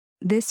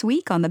This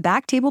week on the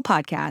Back Table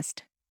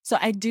Podcast. So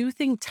I do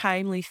think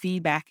timely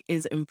feedback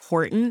is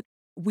important.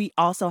 We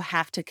also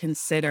have to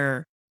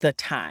consider the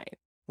time,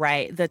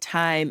 right? The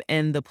time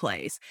and the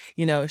place.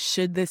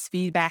 Should this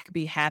feedback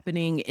be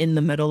happening in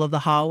the middle of the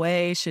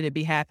hallway? Should it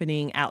be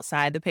happening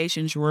outside the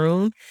patient's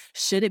room?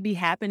 Should it be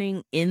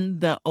happening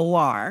in the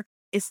OR?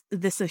 Is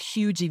this a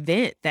huge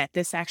event that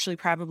this actually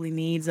probably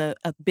needs a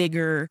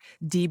bigger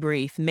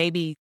debrief,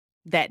 maybe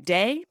that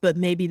day, but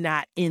maybe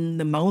not in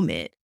the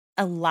moment?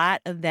 A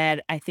lot of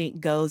that, I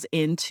think, goes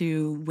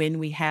into when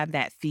we have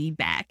that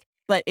feedback.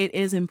 But it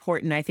is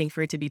important, I think,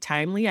 for it to be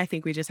timely. I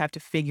think we just have to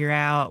figure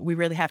out, we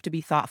really have to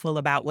be thoughtful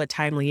about what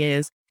timely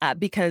is,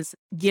 because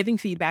giving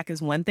feedback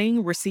is one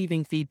thing,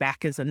 receiving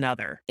feedback is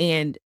another.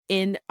 And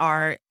in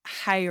our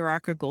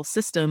hierarchical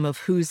system of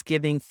who's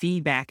giving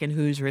feedback and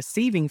who's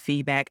receiving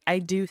feedback, I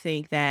do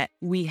think that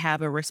we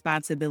have a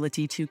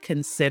responsibility to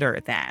consider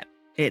that.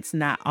 It's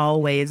not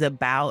always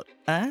about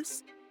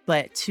us.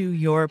 But to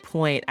your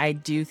point, I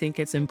do think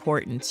it's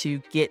important to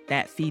get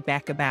that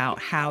feedback about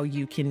how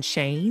you can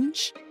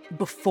change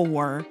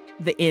before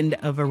the end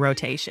of a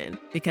rotation,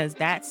 because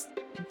that's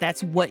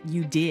what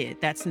you did.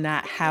 That's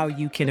not how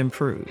you can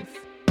improve.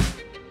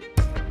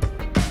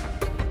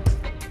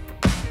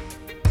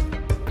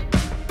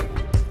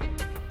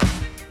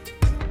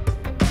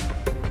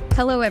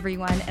 Hello,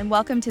 everyone, and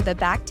welcome to the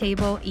Back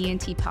Table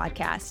ENT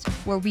podcast,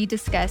 where we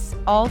discuss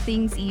all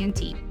things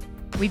ENT.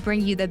 We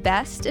bring you the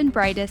best and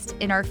brightest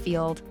in our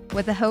field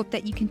with the hope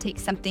that you can take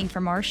something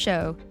from our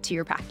show to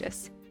your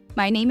practice.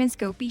 My name is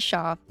Gopi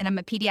Shah, and I'm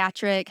a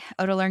pediatric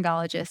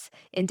otolaryngologist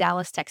in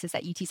Dallas, Texas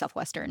at UT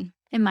Southwestern.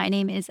 And my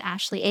name is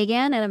Ashley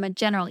Agan, and I'm a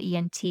general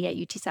ENT at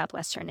UT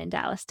Southwestern in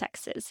Dallas,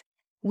 Texas.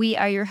 We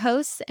are your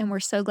hosts, and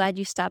we're so glad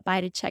you stopped by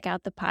to check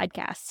out the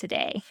podcast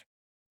today.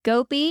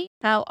 Gopi,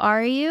 how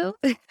are you?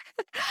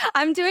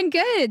 I'm doing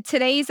good.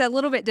 Today's a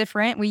little bit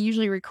different. We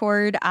usually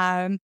record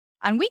on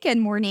weekend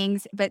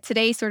mornings, but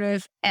today's sort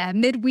of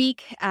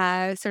midweek,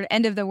 sort of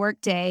end of the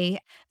workday.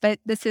 But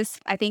this is,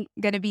 I think,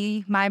 going to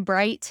be my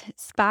bright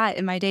spot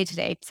in my day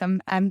today. So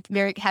I'm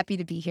very happy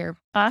to be here.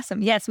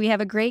 Awesome. Yes, we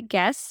have a great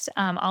guest.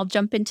 I'll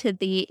jump into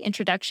the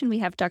introduction. We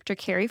have Dr.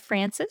 Carrie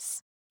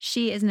Francis.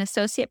 She is an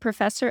associate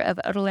professor of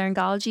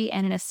otolaryngology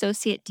and an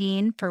associate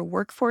dean for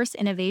workforce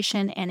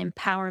innovation and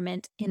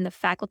empowerment in the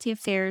Faculty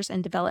Affairs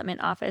and Development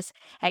Office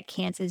at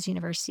Kansas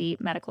University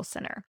Medical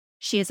Center.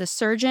 She is a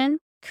surgeon,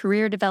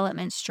 career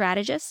development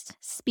strategist,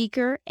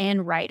 speaker,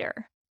 and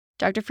writer.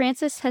 Dr.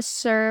 Francis has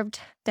served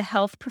the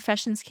health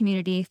professions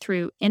community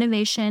through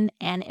innovation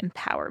and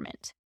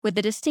empowerment. With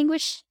a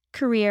distinguished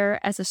career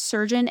as a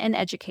surgeon and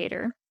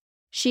educator,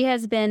 she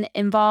has been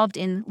involved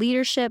in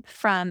leadership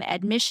from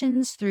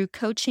admissions through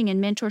coaching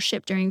and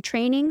mentorship during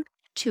training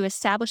to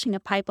establishing a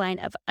pipeline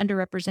of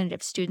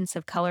underrepresented students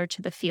of color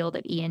to the field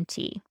of ENT.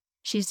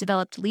 She's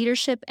developed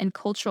leadership and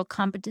cultural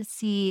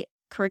competency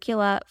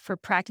curricula for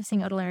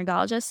practicing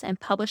otolaryngologists and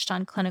published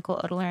on clinical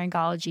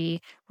otolaryngology,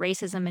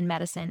 racism in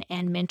medicine,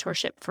 and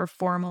mentorship for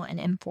formal and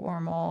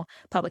informal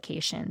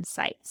publication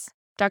sites.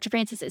 Dr.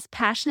 Francis is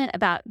passionate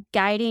about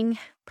guiding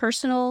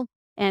personal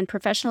and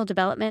professional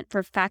development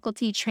for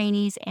faculty,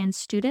 trainees, and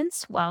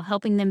students while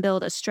helping them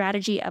build a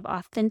strategy of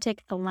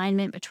authentic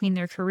alignment between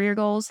their career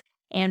goals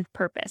and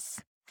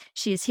purpose.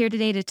 She is here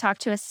today to talk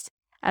to us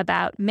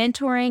about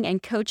mentoring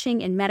and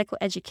coaching in medical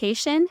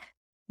education.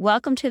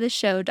 Welcome to the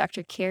show,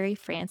 Dr. Carrie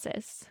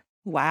Francis.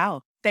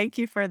 Wow. Thank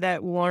you for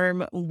that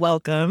warm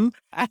welcome.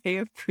 I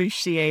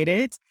appreciate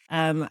it.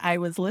 I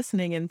was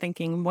listening and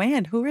thinking,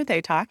 man, who are they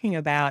talking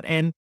about?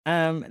 And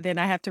then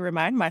I have to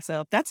remind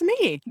myself, that's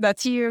me.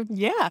 That's you.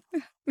 Yeah.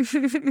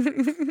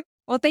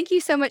 Well, thank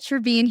you so much for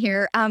being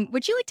here.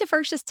 Would you like to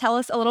first just tell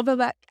us a little bit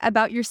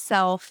about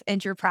yourself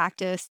and your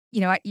practice?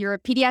 You're a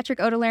pediatric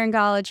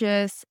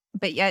otolaryngologist,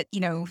 but yet,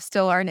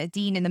 still are a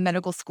dean in the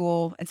medical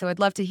school. And so I'd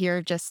love to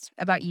hear just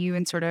about you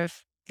and sort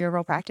of your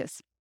overall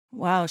practice.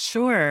 Wow,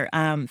 sure.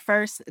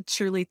 First,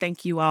 truly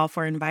thank you all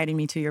for inviting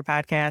me to your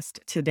podcast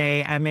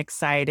today. I'm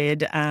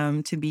excited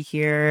to be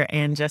here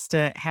and just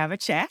to have a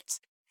chat.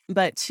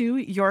 But to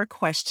your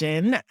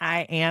question,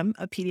 I am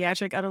a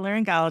pediatric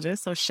otolaryngologist.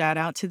 So shout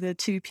out to the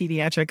two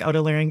pediatric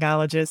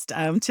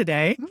otolaryngologists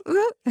today.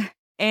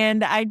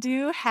 And I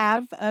do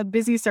have a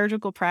busy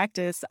surgical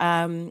practice.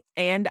 And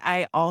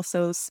I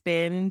also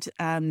spend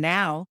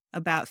now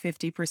about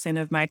 50%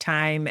 of my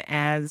time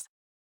as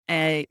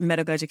a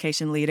medical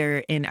education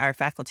leader in our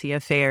Faculty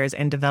Affairs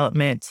and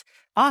Development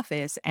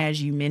Office,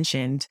 as you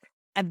mentioned.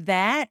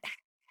 That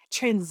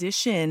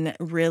transition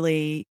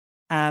really,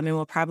 and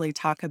we'll probably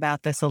talk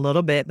about this a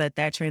little bit, but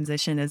that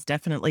transition has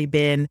definitely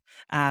been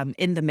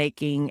in the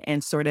making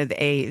and sort of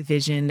a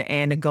vision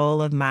and a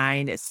goal of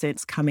mine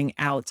since coming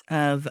out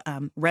of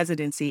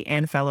residency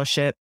and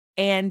fellowship.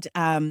 And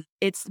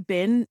it's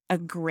been a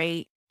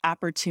great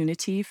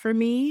opportunity for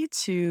me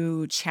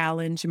to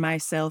challenge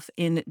myself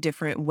in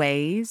different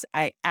ways.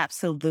 I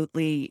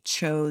absolutely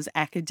chose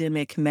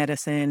academic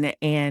medicine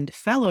and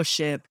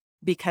fellowship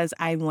because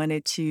I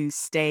wanted to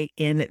stay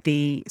in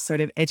the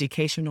sort of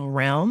educational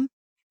realm.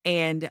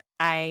 And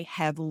I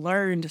have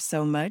learned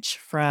so much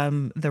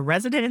from the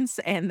residents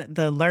and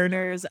the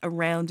learners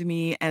around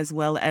me, as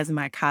well as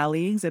my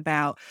colleagues,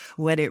 about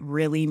what it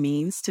really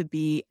means to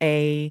be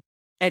a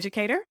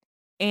educator.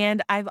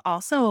 And I've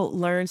also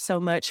learned so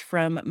much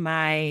from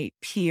my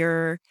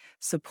peer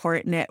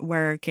support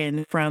network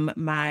and from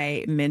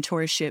my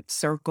mentorship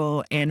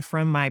circle and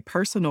from my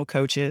personal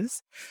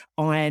coaches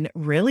on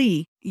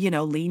really,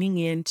 leaning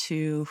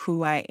into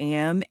who I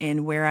am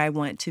and where I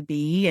want to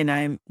be. And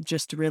I'm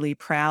just really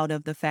proud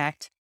of the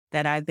fact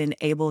that I've been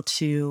able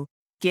to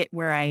get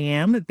where I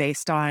am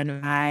based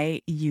on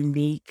my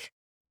unique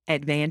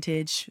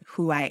advantage,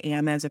 who I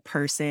am as a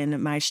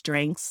person, my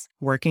strengths,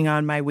 working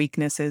on my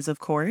weaknesses, of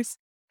course,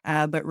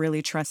 but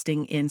really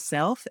trusting in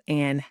self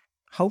and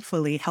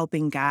hopefully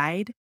helping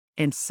guide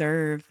and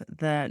serve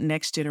the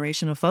next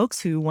generation of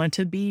folks who want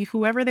to be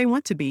whoever they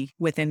want to be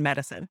within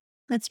medicine.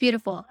 That's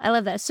beautiful. I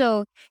love that.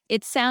 So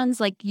it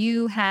sounds like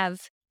you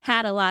have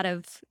had a lot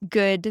of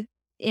good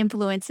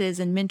influences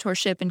and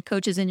mentorship and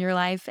coaches in your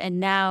life, and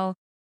now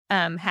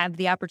have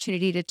the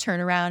opportunity to turn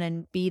around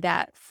and be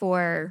that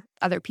for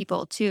other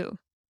people too.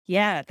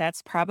 Yeah,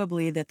 that's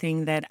probably the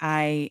thing that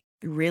I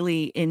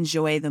really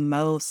enjoy the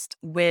most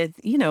with,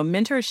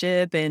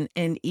 mentorship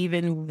and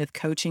even with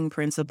coaching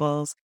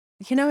principles.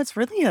 It's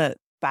really a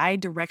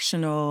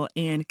bi-directional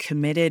and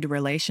committed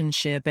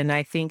relationship. And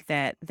I think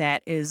that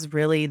that is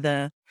really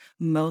the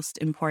most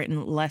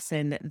important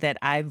lesson that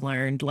I've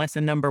learned.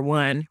 Lesson number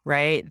one,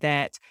 right?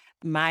 That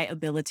my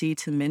ability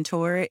to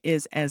mentor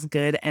is as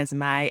good as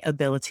my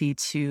ability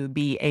to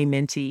be a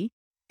mentee.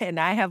 And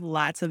I have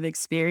lots of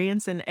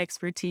experience and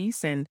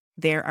expertise, and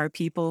there are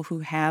people who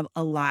have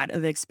a lot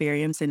of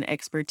experience and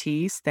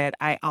expertise that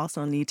I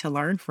also need to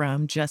learn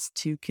from just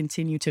to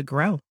continue to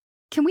grow.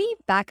 Can we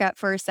back up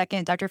for a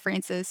second, Dr.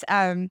 Francis?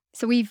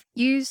 So we've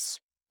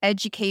used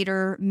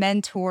educator,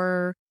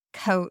 mentor,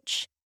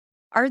 coach.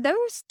 Are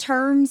those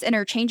terms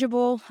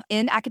interchangeable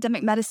in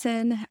academic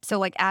medicine? So,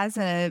 like, as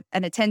an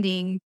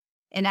attending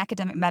in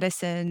academic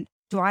medicine,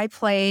 do I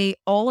play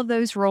all of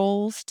those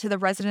roles to the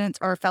resident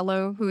or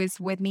fellow who is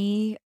with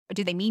me? Or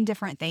do they mean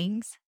different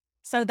things?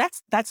 So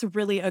that's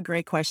really a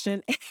great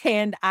question.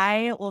 And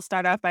I will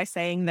start off by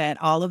saying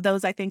that all of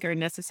those I think are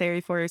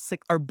necessary for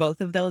or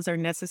both of those are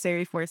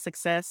necessary for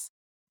success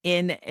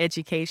in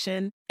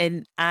education.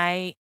 And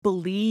I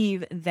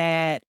believe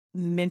that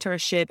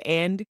mentorship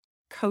and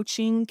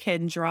coaching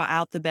can draw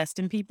out the best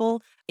in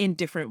people in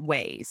different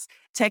ways.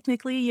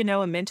 Technically,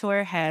 a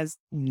mentor has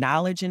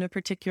knowledge in a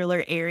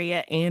particular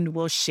area and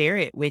will share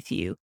it with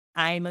you.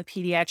 I'm a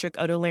pediatric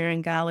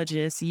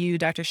otolaryngologist. You,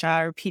 Dr. Shah,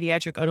 are a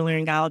pediatric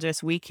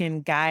otolaryngologist. We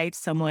can guide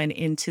someone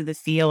into the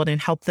field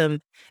and help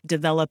them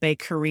develop a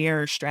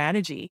career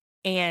strategy.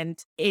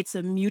 And it's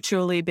a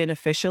mutually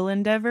beneficial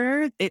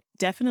endeavor. It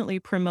definitely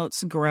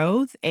promotes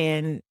growth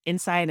and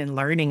insight and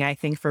learning, I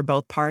think, for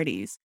both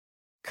parties.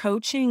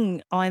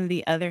 Coaching, on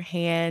the other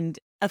hand,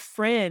 a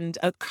friend,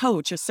 a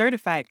coach, a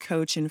certified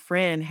coach and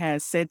friend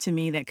has said to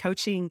me that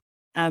coaching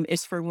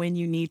is for when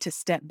you need to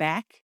step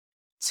back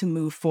to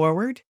move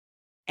forward.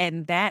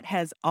 And that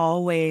has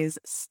always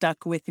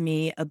stuck with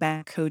me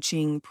about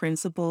coaching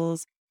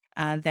principles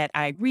that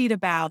I read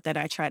about, that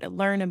I try to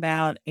learn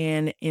about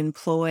and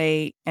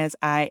employ as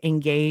I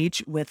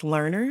engage with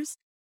learners.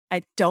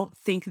 I don't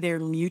think they're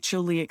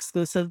mutually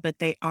exclusive, but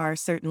they are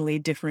certainly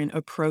different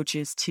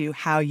approaches to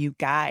how you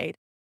guide.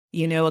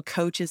 A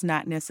coach is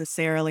not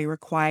necessarily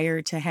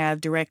required to have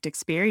direct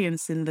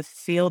experience in the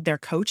field they're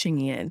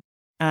coaching in,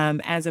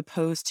 as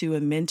opposed to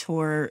a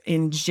mentor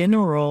in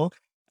general.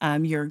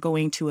 You're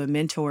going to a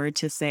mentor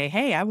to say,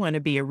 hey, I want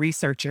to be a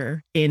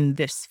researcher in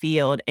this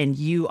field, and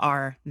you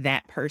are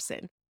that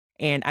person.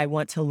 And I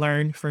want to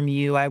learn from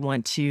you. I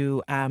want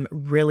to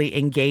really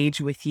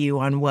engage with you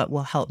on what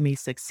will help me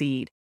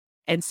succeed.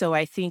 And so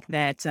I think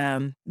that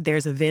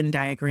there's a Venn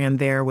diagram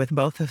there with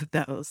both of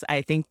those.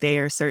 I think they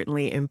are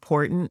certainly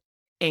important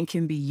and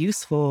can be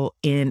useful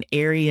in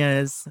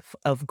areas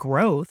of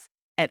growth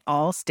at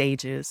all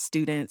stages,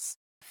 students,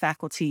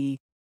 faculty,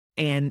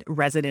 and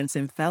residents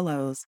and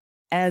fellows,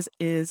 as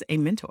is a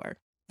mentor.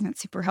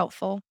 That's super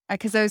helpful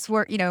because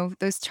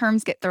those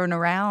terms get thrown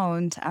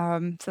around.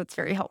 So it's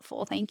very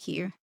helpful. Thank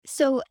you.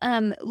 So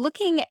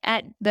looking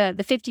at the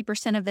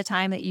 50% of the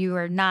time that you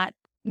are not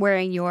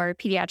wearing your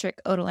pediatric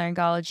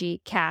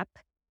otolaryngology cap,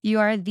 you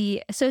are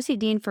the Associate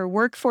Dean for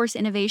Workforce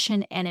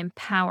Innovation and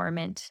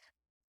Empowerment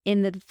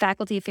in the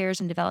Faculty Affairs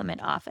and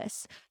Development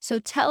Office. So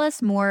tell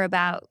us more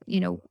about,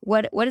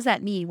 what does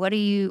that mean? What are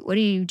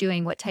you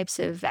doing? What types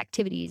of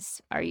activities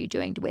are you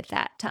doing with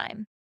that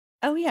time?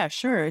 Oh, yeah,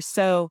 sure.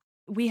 So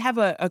we have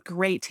a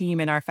great team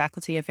in our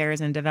Faculty Affairs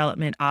and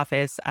Development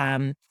Office.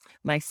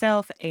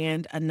 Myself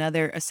and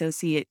another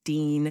Associate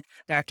Dean,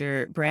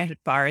 Dr. Brad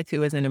Barth,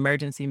 who is an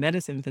emergency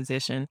medicine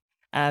physician,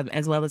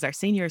 as well as our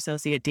Senior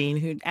Associate Dean,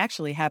 who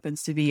actually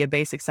happens to be a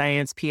basic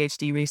science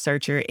PhD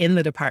researcher in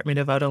the Department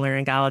of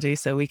Otolaryngology.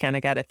 So we kind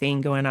of got a thing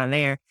going on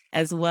there,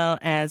 as well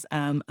as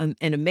an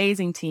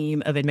amazing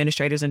team of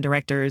administrators and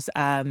directors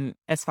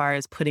as far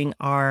as putting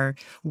our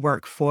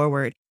work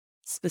forward.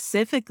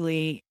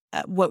 specifically,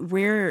 what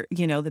we're,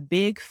 the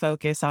big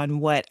focus on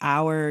what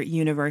our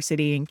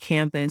university and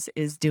campus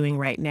is doing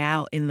right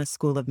now in the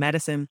School of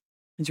Medicine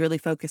is really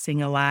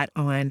focusing a lot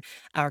on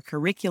our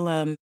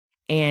curriculum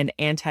and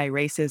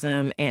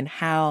anti-racism and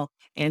how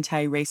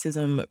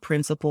anti-racism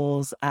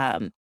principles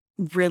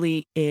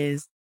really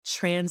is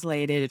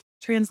translated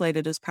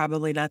is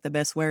probably not the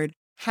best word,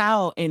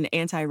 how an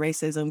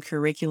anti-racism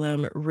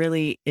curriculum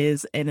really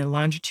is a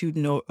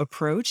longitudinal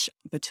approach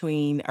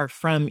between or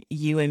from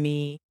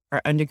UME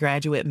or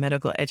undergraduate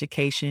medical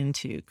education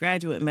to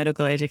graduate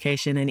medical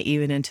education and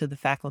even into the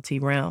faculty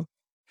realm.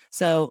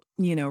 So,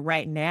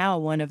 right now,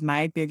 one of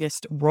my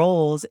biggest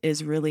roles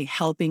is really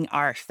helping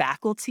our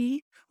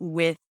faculty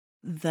with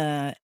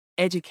the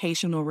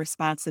educational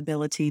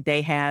responsibility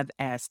they have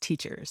as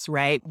teachers,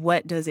 right?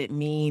 What does it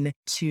mean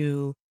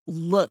to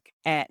look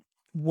at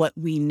what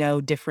we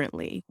know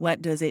differently?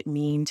 What does it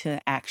mean to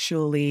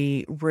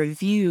actually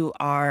review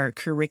our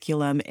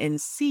curriculum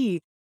and see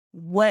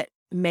what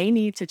may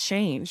need to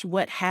change?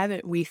 What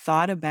haven't we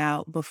thought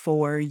about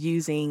before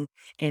using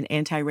an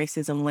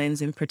anti-racism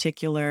lens in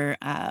particular,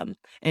 an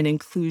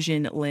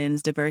inclusion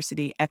lens,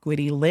 diversity,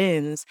 equity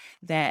lens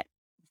that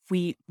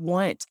we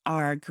want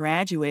our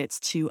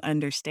graduates to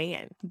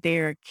understand?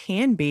 There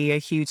can be a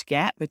huge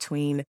gap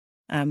between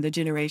the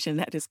generation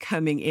that is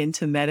coming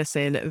into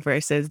medicine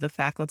versus the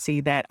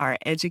faculty that are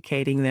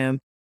educating them.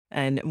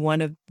 And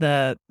one of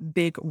the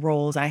big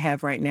roles I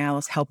have right now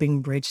is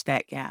helping bridge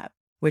that gap,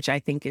 which I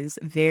think is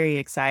very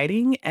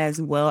exciting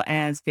as well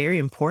as very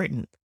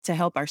important to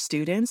help our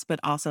students, but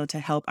also to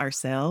help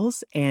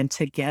ourselves. And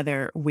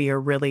together, we are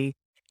really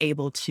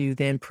able to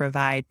then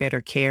provide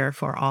better care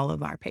for all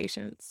of our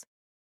patients.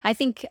 I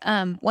think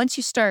once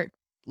you start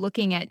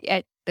looking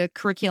at the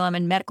curriculum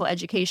and medical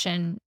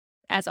education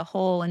as a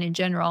whole and in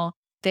general,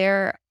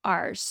 there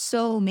are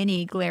so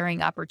many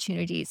glaring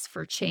opportunities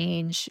for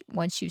change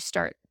once you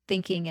start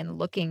thinking and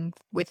looking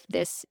with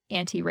this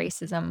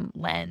anti-racism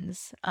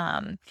lens.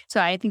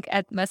 So I think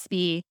it must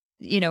be,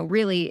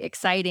 really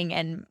exciting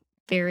and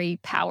very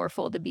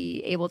powerful to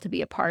be able to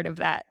be a part of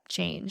that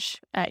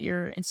change at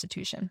your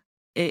institution.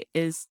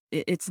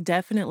 It's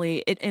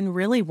definitely it. And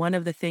really one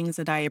of the things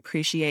that I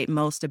appreciate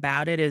most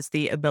about it is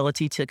the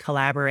ability to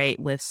collaborate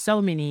with so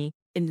many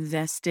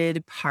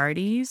invested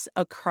parties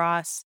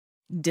across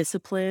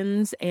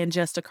disciplines and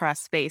just across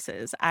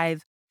spaces.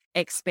 I've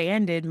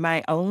expanded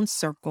my own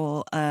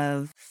circle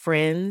of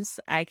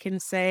friends, I can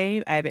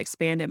say. I've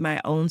expanded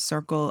my own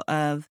circle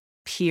of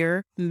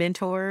peer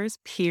mentors,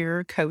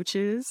 peer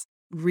coaches,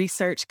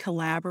 research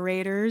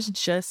collaborators,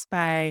 just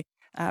by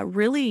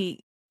really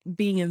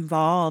being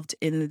involved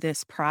in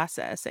this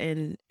process.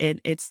 And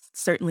it's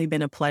certainly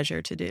been a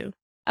pleasure to do.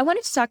 I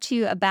wanted to talk to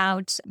you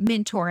about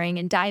mentoring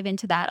and dive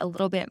into that a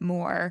little bit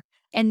more.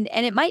 And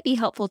it might be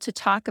helpful to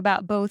talk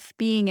about both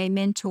being a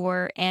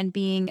mentor and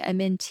being a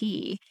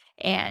mentee.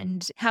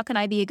 And how can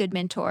I be a good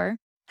mentor?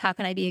 How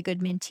can I be a good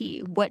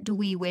mentee? What do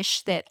we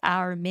wish that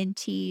our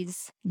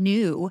mentees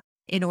knew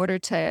in order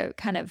to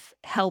kind of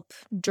help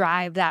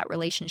drive that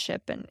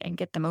relationship and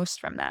get the most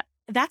from that?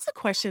 That's a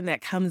question that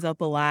comes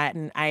up a lot,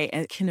 and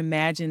I can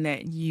imagine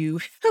that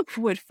you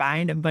would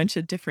find a bunch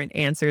of different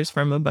answers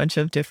from a bunch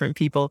of different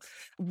people.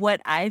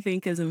 What I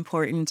think is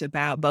important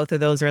about both of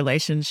those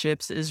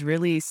relationships is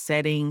really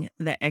setting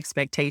the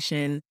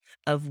expectation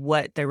of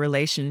what the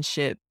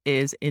relationship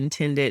is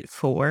intended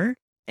for.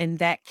 And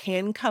that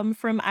can come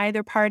from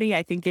either party.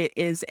 I think it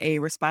is a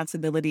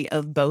responsibility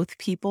of both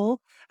people.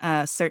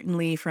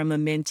 Certainly, from a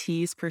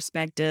mentee's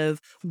perspective,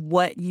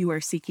 what you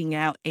are seeking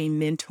out a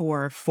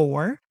mentor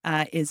for.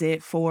 Is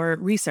it for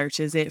research?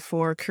 Is it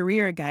for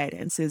career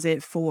guidance? Is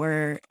it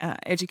for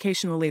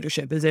educational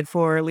leadership? Is it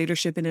for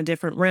leadership in a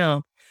different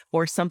realm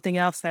or something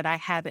else that I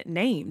haven't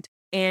named?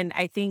 And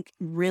I think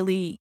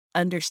really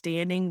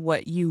understanding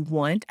what you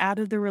want out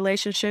of the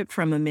relationship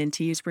from a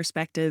mentee's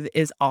perspective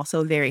is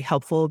also very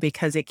helpful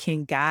because it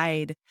can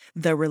guide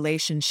the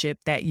relationship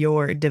that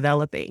you're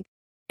developing.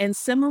 And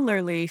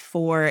similarly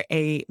for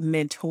a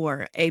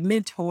mentor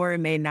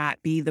may not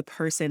be the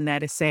person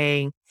that is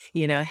saying,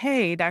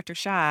 hey, Dr.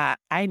 Shah,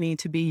 I need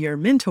to be your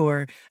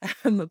mentor.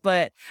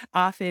 But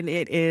often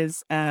it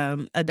is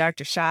a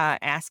Dr. Shah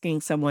asking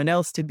someone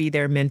else to be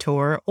their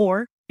mentor,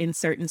 or in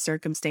certain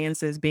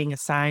circumstances, being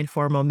assigned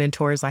formal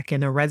mentors, like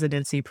in a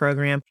residency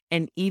program.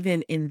 And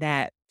even in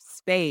that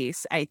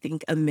space, I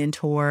think a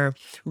mentor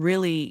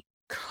really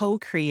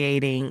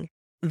co-creating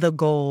the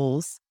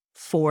goals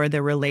for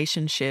the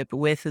relationship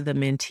with the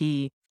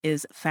mentee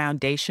is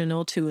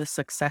foundational to a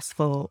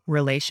successful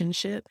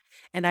relationship.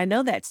 And I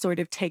know that sort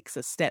of takes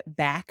a step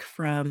back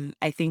from,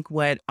 I think,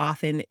 what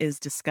often is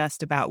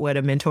discussed about what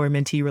a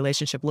mentor-mentee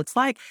relationship looks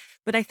like.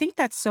 But I think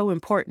that's so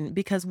important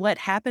because what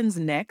happens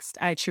next,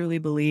 I truly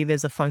believe,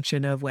 is a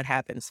function of what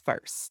happens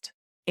first.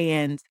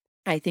 And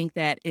I think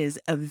that is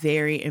a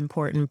very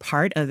important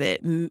part of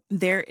it.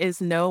 There is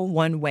no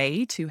one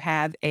way to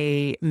have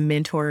a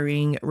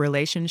mentoring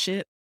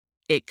relationship.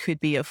 It could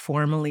be a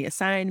formally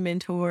assigned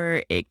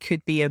mentor. It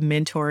could be a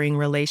mentoring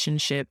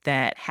relationship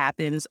that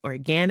happens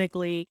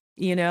organically.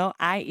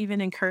 I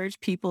even encourage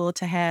people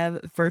to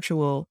have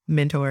virtual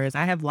mentors.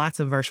 I have lots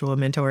of virtual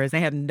mentors.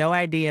 They have no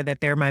idea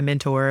that they're my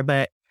mentor,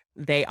 but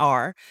they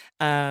are.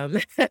 Um,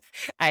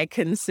 I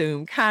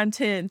consume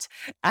content.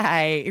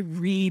 I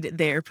read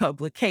their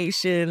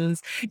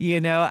publications.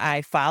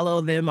 I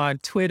follow them on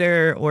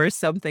Twitter or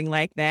something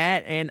like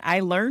that, and I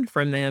learn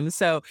from them.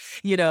 So,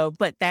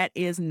 but that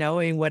is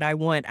knowing what I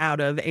want out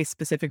of a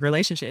specific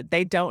relationship.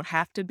 They don't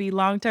have to be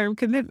long-term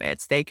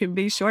commitments. They can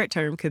be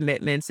short-term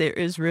commitments. It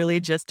is really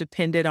just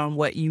dependent on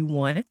what you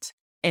want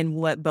and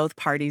what both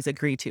parties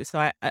agree to.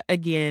 So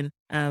again,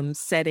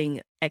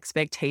 setting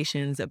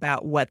expectations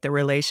about what the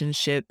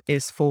relationship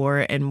is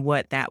for and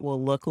what that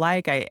will look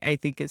like, I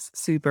think is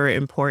super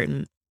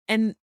important.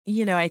 And,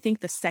 I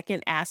think the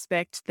second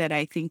aspect that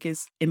I think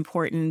is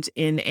important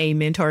in a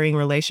mentoring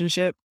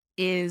relationship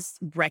is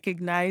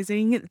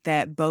recognizing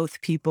that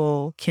both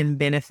people can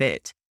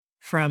benefit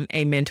from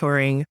a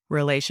mentoring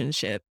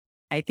relationship.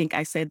 I think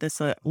I said this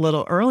a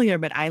little earlier,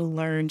 but I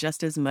learn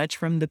just as much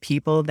from the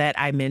people that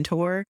I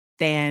mentor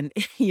than,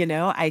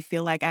 I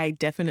feel like I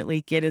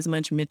definitely get as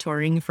much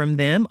mentoring from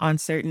them on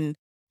certain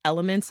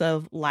elements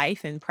of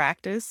life and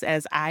practice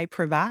as I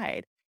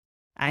provide.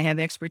 I have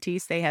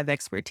expertise, they have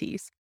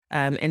expertise.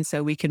 And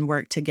so we can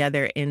work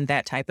together in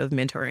that type of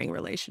mentoring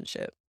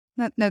relationship.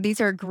 No, these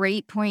are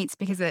great points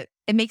because it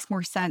makes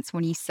more sense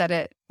when you set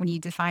it, when you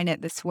define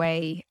it this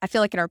way. I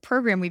feel like in our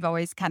program, we've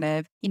always kind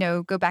of,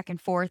 go back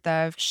and forth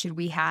of should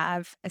we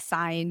have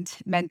assigned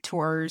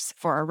mentors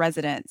for our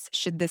residents?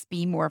 Should this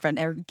be more of an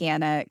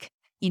organic,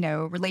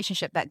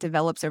 relationship that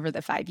develops over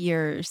the 5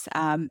 years?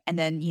 And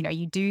then,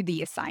 you do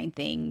the assigned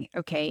thing.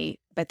 Okay,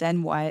 but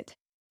then what?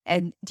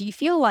 And do you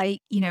feel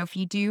like, if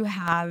you do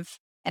have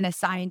an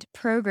assigned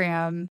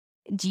program,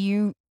 do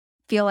you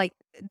feel like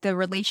the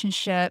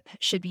relationship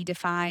should be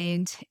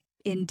defined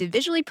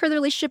individually per the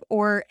relationship,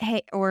 or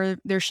hey, or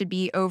there should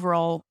be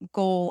overall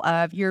goal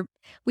of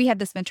we have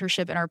this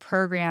mentorship in our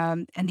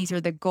program and these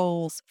are the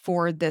goals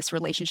for this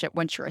relationship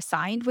once you're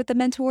assigned with the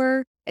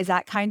mentor? Is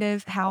that kind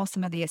of how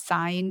some of the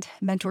assigned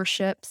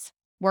mentorships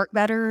work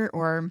better?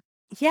 Or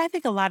Yeah, I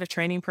think a lot of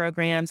training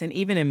programs and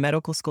even in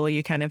medical school,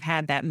 you kind of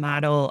had that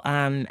model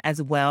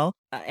as well.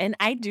 And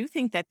I do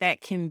think that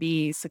that can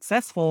be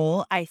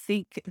successful. I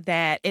think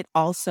that it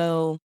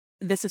also,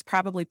 this is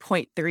probably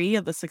point three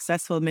of the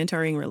successful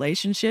mentoring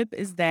relationship,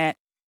 is that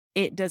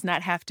it does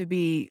not have to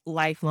be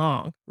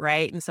lifelong,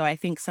 right? And so I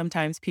think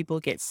sometimes people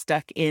get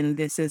stuck in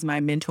this is my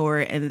mentor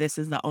and this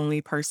is the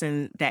only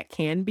person that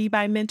can be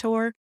my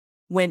mentor,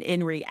 when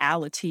in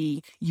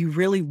reality, you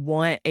really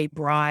want a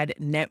broad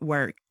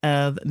network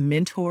of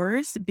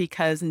mentors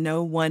because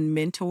no one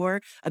mentor,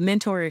 a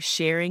mentor is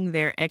sharing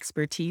their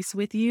expertise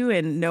with you,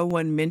 and no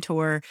one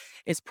mentor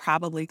is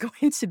probably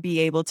going to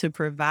be able to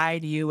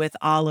provide you with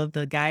all of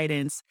the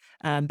guidance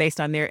based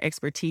on their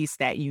expertise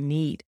that you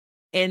need.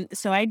 And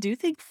so I do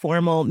think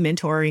formal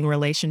mentoring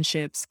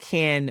relationships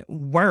can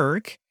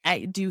work.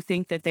 I do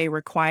think that they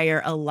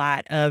require a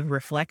lot of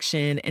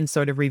reflection and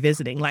sort of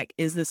revisiting. Like,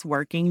 is this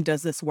working?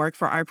 Does this work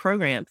for our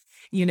program?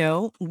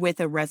 With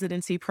a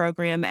residency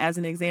program, as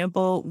an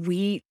example,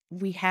 we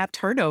have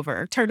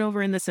turnover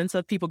in the sense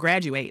of people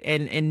graduate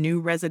and new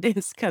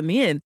residents come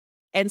in.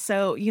 And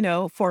so,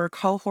 for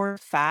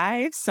cohort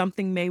 5,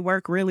 something may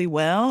work really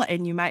well.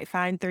 And you might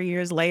find 3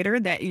 years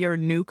later that your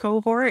new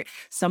cohort,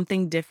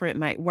 something different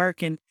might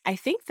work. And I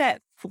think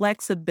that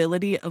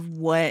flexibility of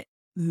what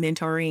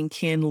mentoring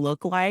can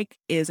look like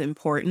is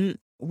important.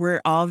 We're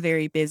all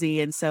very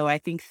busy. And so I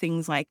think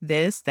things like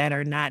this that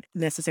are not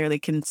necessarily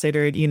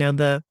considered,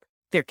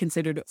 they're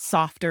considered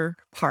softer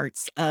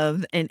parts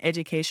of an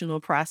educational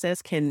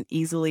process can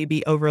easily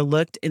be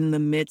overlooked in the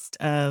midst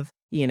of,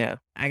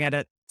 I got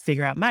to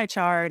figure out my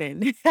chart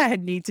and I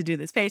need to do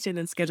this patient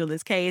and schedule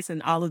this case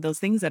and all of those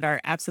things that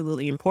are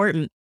absolutely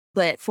important.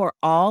 But for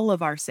all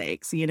of our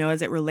sakes,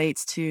 as it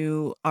relates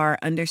to our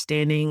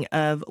understanding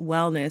of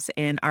wellness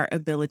and our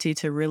ability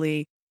to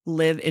really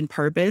live in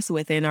purpose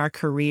within our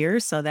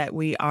careers so that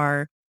we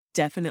are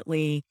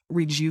definitely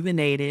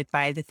rejuvenated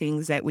by the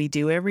things that we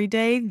do every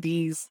day,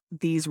 these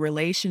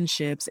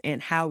relationships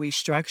and how we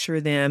structure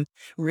them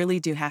really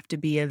do have to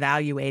be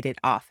evaluated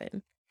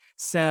often.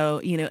 So,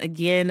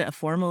 again, a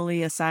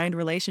formally assigned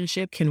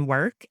relationship can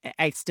work.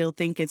 I still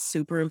think it's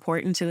super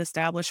important to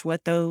establish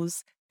what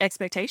those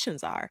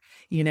expectations are.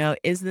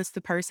 Is this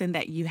the person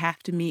that you have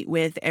to meet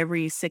with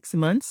every 6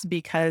 months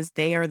because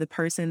they are the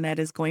person that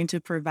is going to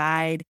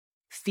provide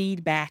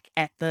feedback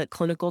at the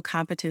clinical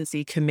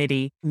competency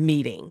committee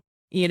meeting?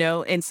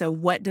 And so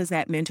what does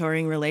that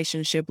mentoring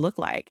relationship look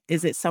like?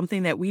 Is it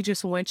something that we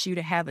just want you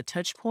to have a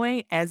touch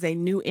point as a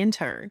new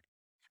intern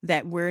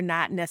that we're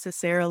not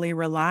necessarily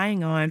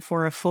relying on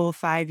for a full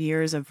 5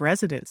 years of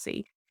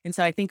residency? And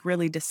so I think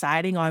really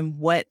deciding on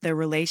what the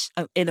relation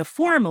in a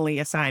formally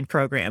assigned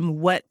program,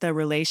 what the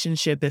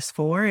relationship is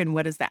for and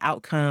what is the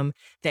outcome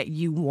that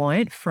you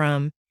want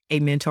from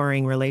a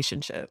mentoring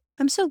relationship.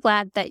 I'm so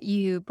glad that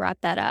you brought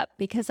that up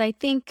because I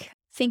think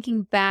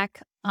thinking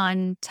back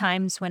on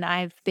times when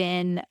I've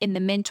been in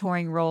the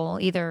mentoring role,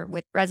 either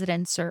with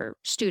residents or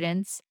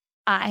students,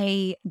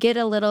 I get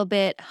a little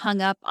bit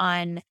hung up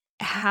on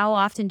how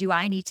often do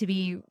I need to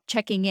be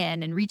checking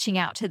in and reaching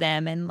out to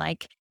them. And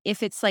like,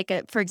 if it's like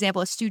for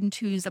example, a student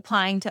who's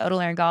applying to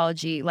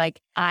otolaryngology, like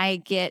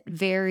I get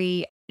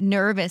very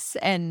nervous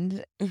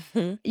and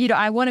Mhm.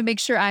 I want to make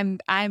sure I'm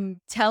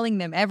telling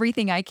them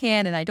everything I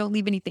can and I don't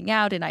leave anything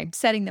out and I'm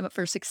setting them up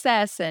for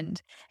success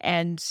and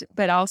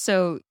but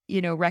also,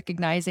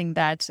 recognizing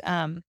that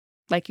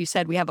like you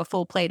said, we have a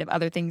full plate of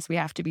other things we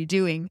have to be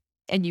doing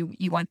and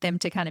you want them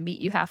to kind of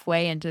meet you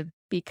halfway and to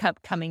be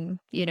coming,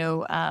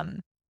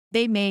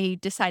 they may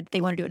decide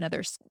they want to do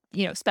another,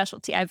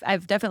 specialty.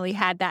 I've definitely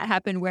had that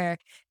happen where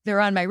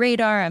they're on my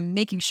radar. I'm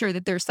making sure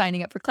that they're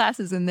signing up for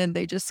classes and then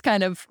they just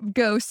kind of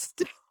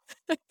ghost.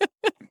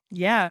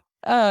 Yeah.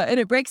 And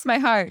it breaks my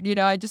heart.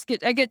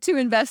 I get too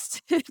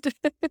invested.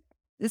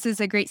 This is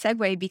a great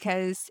segue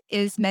because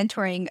is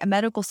mentoring a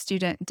medical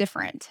student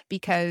different?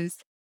 Because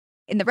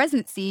in the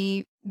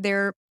residency,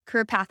 their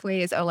career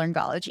pathway is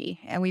otolaryngology.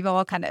 And we've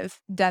all kind of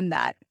done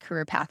that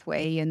career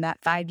pathway. And that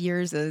 5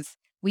 years is,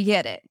 we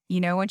get it.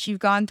 Once you've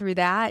gone through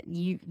that,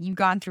 you've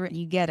gone through it and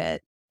you get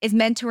it. Is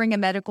mentoring a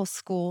medical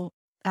student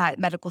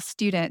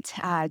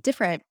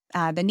different?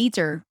 The needs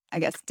are, I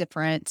guess,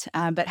 different.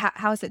 But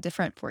how is it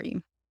different for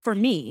you? For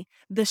me,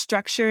 the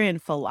structure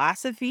and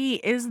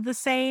philosophy is the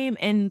same,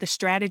 and the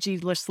strategy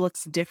just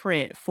looks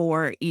different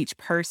for each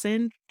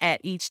person at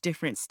each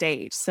different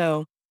stage.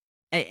 So,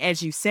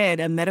 as you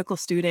said, a medical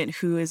student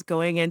who is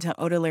going into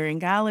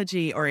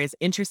otolaryngology or is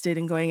interested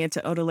in going into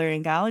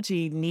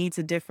otolaryngology needs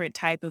a different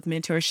type of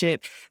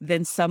mentorship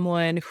than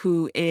someone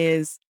who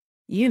is,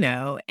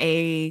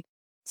 a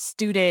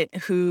student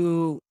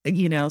who,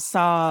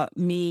 saw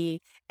me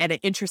at an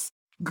interest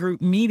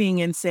group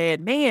meeting and said,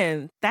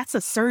 man, that's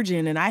a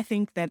surgeon. And I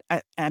think that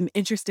I'm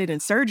interested in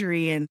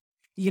surgery. And,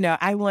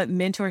 I want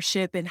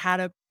mentorship in how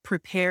to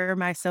prepare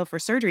myself for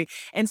surgery.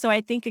 And so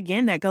I think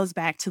again that goes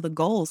back to the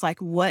goals. Like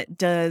what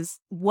does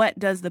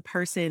the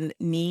person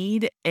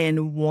need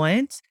and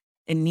want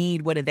and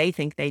need? What do they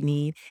think they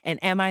need?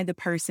 And am I the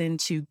person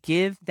to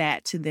give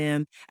that to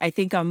them? I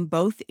think on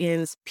both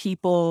ends,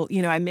 people,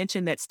 I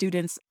mentioned that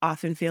students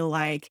often feel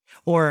like,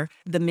 or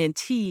the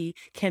mentee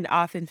can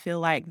often feel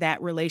like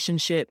that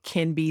relationship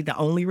can be the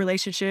only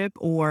relationship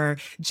or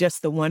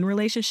just the one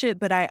relationship.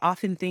 But I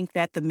often think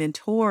that the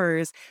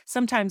mentors,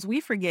 sometimes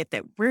we forget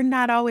that we're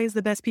not always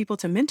the best people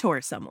to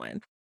mentor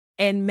someone.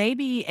 And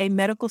maybe a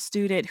medical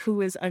student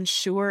who is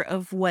unsure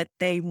of what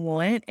they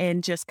want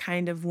and just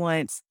kind of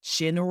wants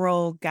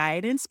general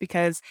guidance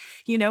because,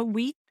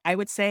 I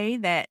would say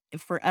that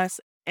for us,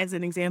 as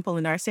an example,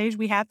 in our stage,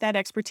 we have that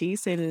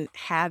expertise in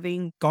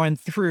having gone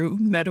through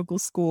medical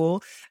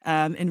school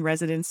and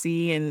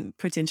residency and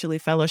potentially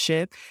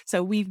fellowship.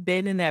 So we've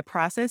been in that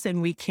process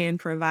and we can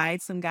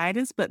provide some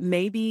guidance, but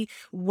maybe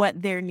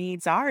what their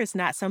needs are is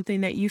not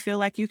something that you feel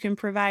like you can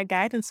provide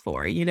guidance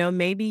for.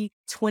 Maybe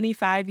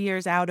 25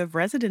 years out of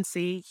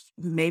residency,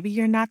 maybe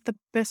you're not the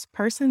best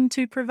person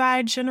to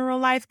provide general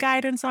life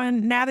guidance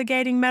on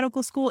navigating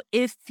medical school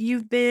if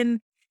you've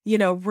been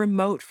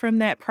remote from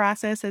that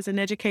process as an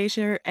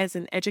educator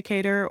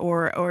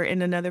or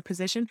in another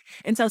position.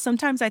 And so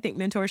sometimes I think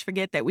mentors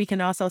forget that we can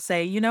also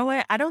say, you know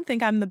what, I don't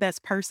think I'm the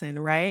best person,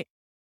 right?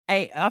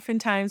 I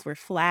oftentimes we're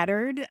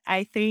flattered.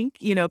 I think,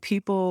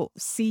 people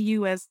see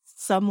you as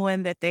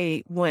someone that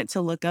they want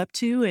to look up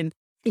to. And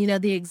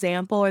the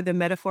example or the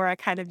metaphor I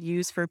kind of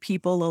use for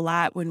people a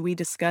lot when we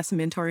discuss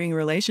mentoring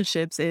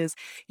relationships is,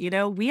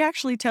 we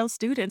actually tell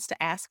students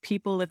to ask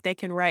people if they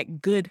can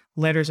write good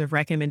letters of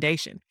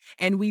recommendation.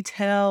 And we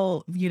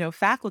tell,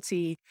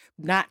 faculty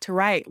not to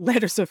write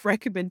letters of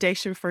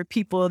recommendation for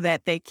people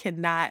that they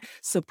cannot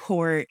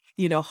support,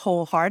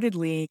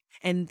 wholeheartedly.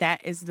 And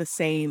that is the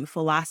same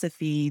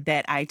philosophy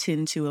that I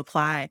tend to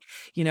apply.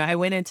 I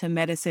went into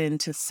medicine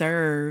to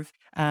serve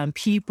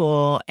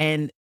people,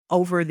 and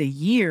over the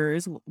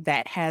years,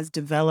 that has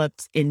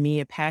developed in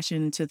me a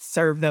passion to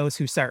serve those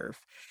who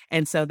serve.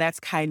 And so that's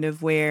kind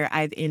of where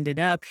I've ended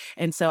up.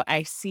 And so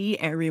I see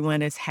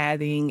everyone as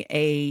having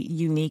a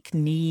unique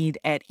need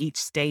at each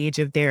stage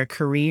of their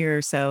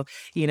career. So,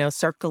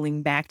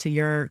 circling back to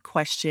your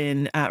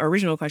question,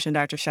 original question,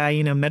 Dr. Shah,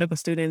 medical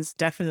students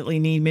definitely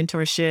need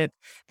mentorship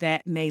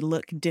that may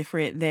look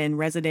different than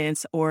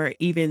residents or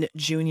even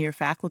junior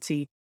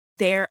faculty.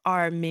 There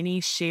are many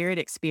shared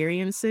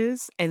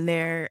experiences and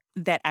there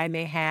that I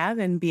may have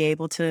and be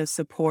able to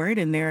support.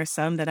 And there are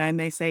some that I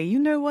may say, you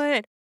know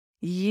what?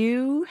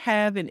 You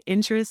have an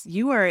interest.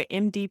 You are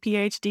an MD,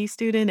 PhD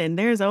student, and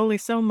there's only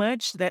so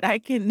much that I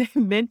can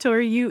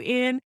mentor you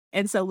in.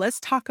 And so let's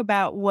talk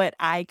about what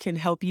I can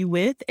help you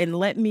with and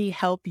let me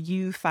help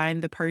you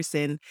find the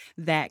person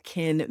that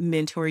can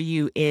mentor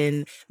you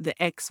in the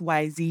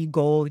XYZ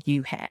goal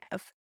you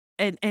have.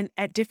 And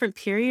at different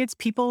periods,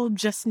 people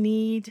just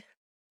need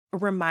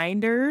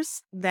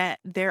reminders that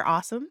they're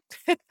awesome.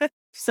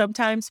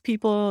 Sometimes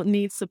people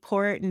need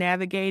support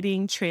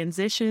navigating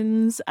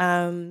transitions.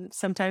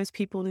 Sometimes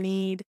people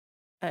need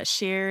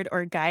shared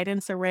or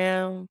guidance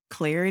around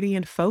clarity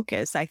and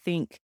focus. I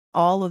think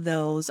all of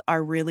those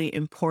are really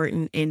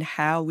important in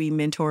how we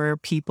mentor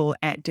people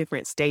at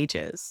different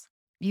stages.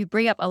 You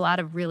bring up a lot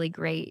of really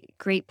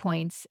great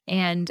points.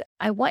 And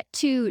I want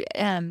to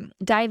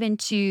dive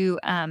into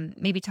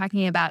maybe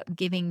talking about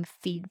giving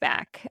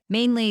feedback,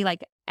 mainly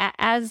like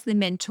as the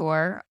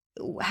mentor.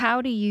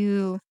 How do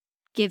you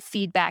give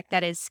feedback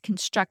that is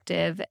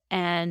constructive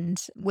and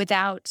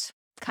without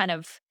kind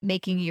of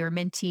making your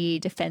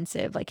mentee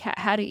defensive? Like,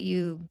 how do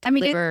you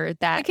deliver It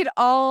that? could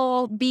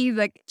all be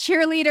like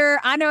cheerleader.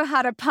 I know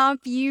how to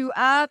pump you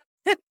up.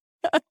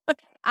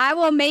 I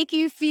will make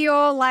you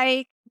feel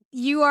like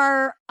you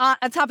are on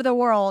top of the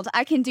world.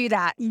 I can do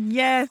that.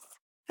 Yes.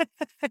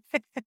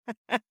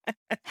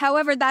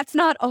 However, that's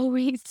not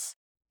always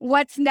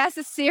what's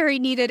necessary,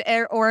 needed,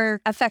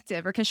 or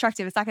effective or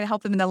constructive. It's not going to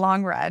help them in the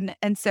long run.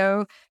 And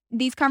so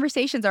these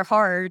conversations are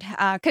hard.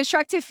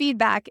 Constructive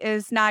feedback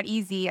is not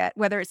easy,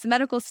 whether it's the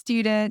medical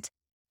student,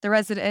 the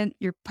resident,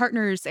 your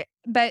partners.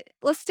 But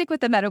let's stick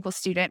with the medical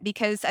student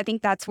because I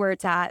think that's where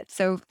it's at.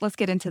 So let's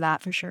get into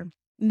that for sure.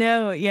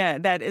 No, yeah,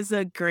 that's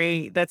a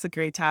great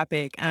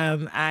topic.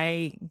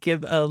 I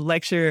give a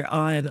lecture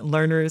on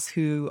learners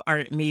who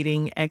aren't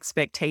meeting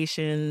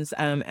expectations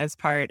as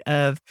part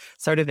of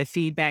sort of a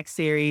feedback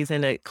series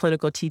and a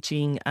clinical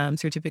teaching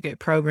certificate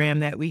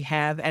program that we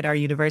have at our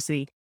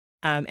university.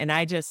 And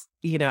I just,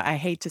 I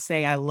hate to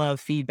say I love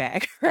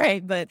feedback,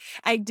 right? But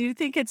I do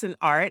think it's an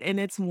art and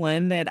it's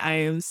one that I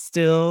am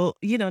still,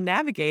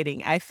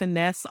 navigating. I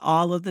finesse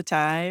all of the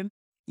time.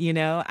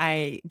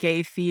 I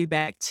gave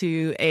feedback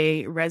to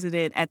a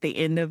resident at the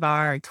end of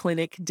our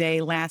clinic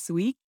day last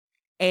week,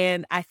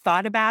 and I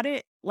thought about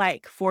it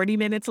like 40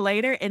 minutes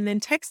later and then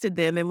texted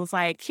them and was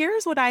like,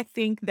 here's what I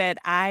think that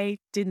I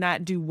did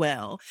not do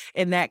well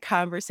in that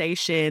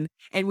conversation.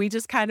 And we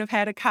just kind of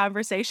had a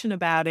conversation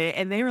about it.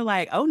 And they were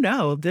like, oh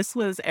no, this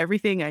was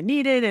everything I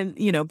needed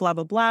and, blah,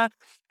 blah, blah.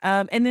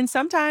 And then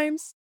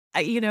sometimes,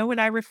 when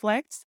I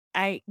reflect,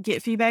 I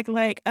get feedback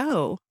like,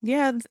 oh,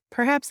 yeah,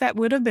 perhaps that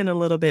would have been a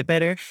little bit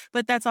better,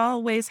 but that's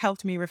always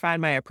helped me refine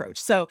my approach.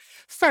 So,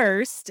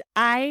 first,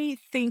 I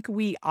think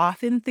we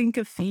often think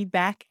of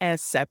feedback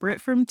as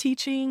separate from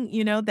teaching,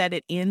 that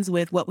it ends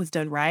with what was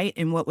done right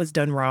and what was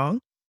done wrong.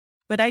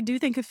 But I do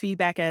think of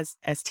feedback as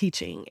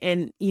teaching.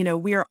 And,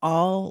 we're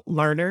all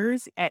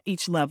learners at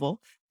each level,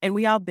 and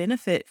we all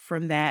benefit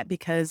from that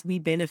because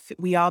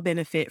we all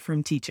benefit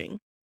from teaching.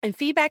 And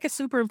feedback is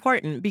super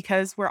important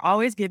because we're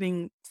always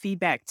giving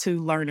feedback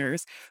to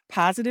learners,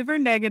 positive or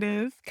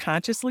negative,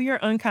 consciously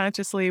or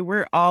unconsciously,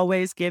 we're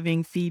always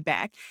giving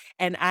feedback.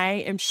 And I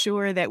am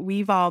sure that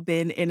we've all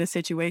been in a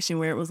situation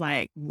where it was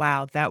like,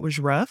 wow, that was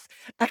rough.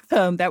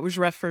 That was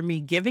rough for me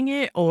giving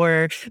it,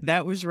 or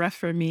that was rough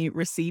for me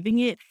receiving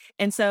it.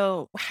 And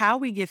so how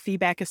we give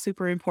feedback is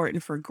super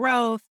important for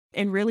growth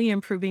and really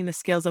improving the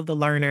skills of the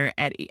learner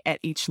at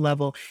each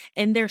level.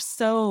 And there's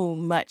so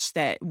much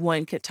that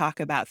one could talk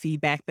about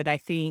feedback, but I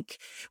think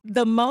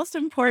the most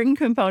important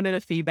component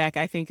of feedback,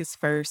 I think, is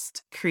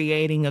first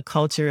creating a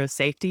culture of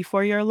safety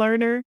for your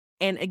learner.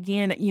 And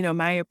again,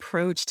 my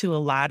approach to a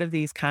lot of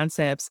these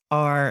concepts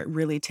are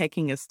really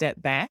taking a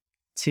step back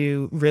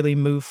to really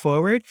move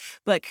forward,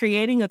 but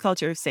creating a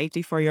culture of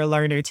safety for your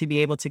learner to be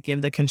able to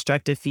give the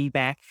constructive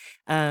feedback.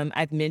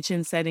 I've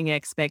mentioned setting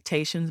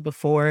expectations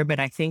before, but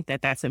I think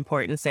that that's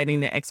important, setting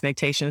the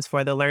expectations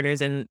for the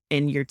learners in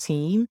your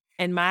team.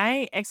 And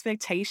my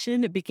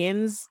expectation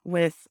begins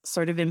with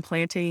sort of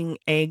implanting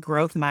a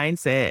growth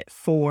mindset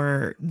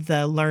for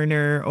the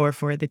learner or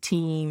for the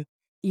team.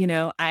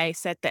 I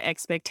set the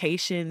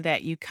expectation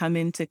that you come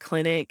into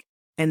clinic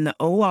and the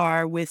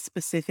OR with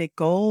specific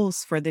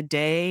goals for the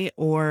day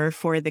or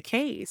for the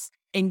case.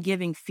 In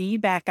giving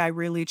feedback, I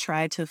really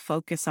try to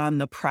focus on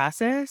the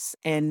process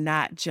and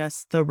not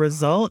just the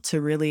result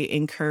to really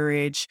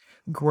encourage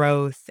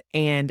growth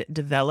and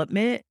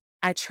development.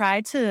 I try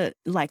to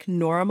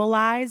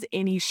normalize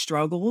any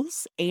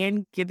struggles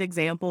and give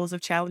examples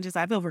of challenges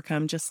I've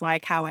overcome, just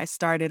like how I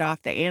started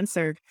off the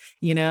answer.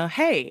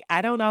 Hey,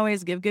 I don't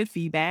always give good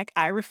feedback.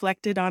 I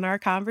reflected on our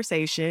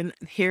conversation.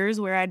 Here's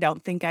where I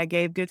don't think I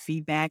gave good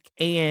feedback.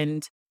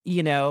 And,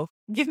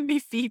 give me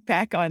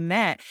feedback on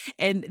that.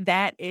 And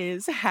that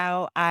is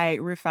how I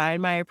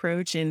refine my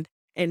approach and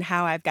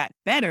how I've got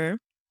better.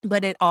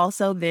 But it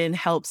also then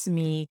helps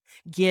me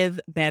give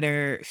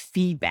better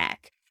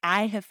feedback.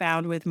 I have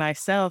found with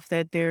myself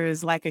that there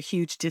is like a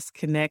huge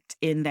disconnect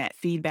in that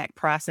feedback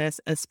process,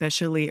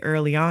 especially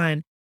early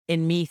on,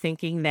 in me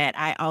thinking that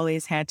I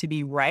always had to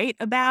be right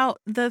about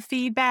the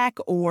feedback,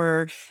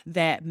 or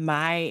that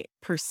my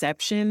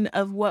perception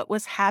of what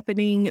was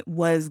happening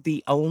was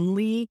the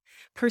only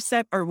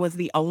was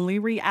the only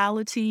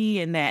reality,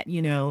 and that,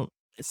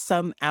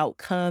 some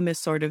outcome is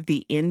sort of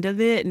the end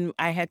of it. And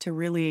I had to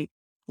really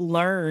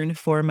learn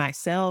for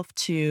myself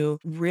to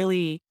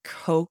really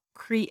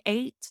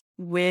co-create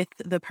with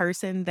the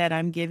person that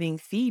I'm giving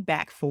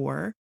feedback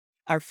for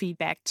or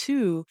feedback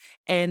to.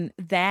 And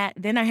that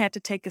then I had to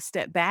take a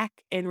step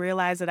back and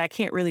realize that I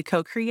can't really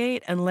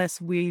co-create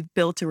unless we've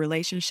built a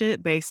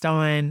relationship based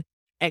on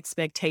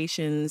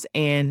expectations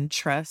and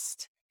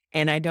trust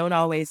And I don't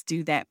always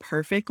do that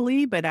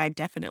perfectly, but I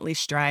definitely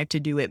strive to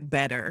do it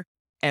better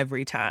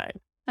every time.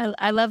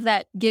 I love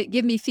that.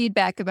 Give me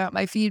feedback about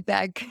my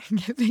feedback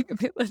giving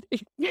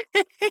ability.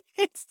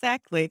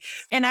 Exactly.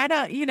 And I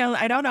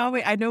don't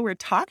always, I know we're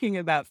talking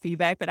about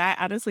feedback, but I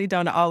honestly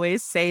don't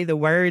always say the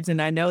words.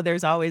 And I know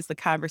there's always the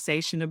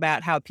conversation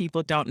about how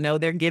people don't know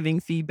they're giving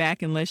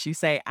feedback unless you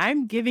say,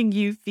 I'm giving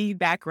you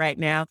feedback right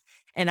now.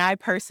 And I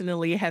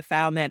personally have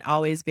found that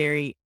always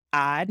very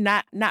odd,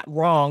 not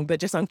wrong, but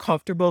just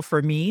uncomfortable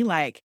for me.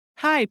 Like,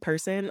 hi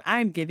person,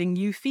 I'm giving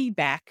you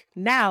feedback.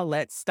 Now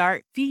let's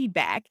start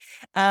feedback.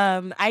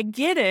 I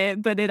get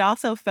it, but it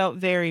also felt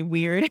very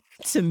weird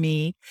to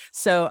me.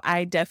 So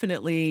I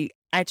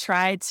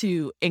try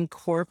to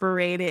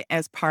incorporate it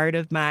as part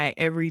of my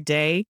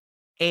everyday.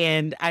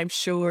 And I'm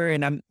sure,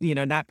 and I'm,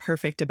 not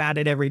perfect about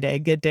it every day,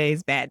 good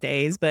days, bad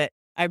days, but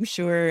I'm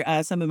sure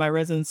some of my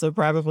residents are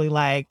probably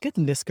like,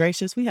 goodness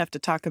gracious, we have to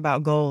talk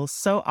about goals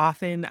so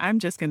often. I'm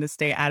just going to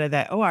stay out of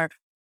that OR.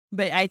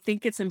 But I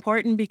think it's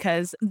important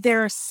because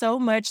there's so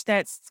much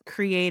that's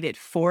created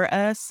for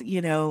us,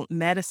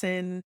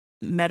 medicine,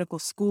 medical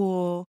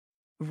school,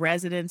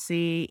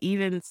 residency,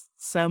 even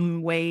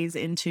some ways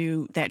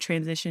into that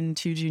transition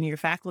to junior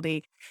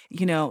faculty.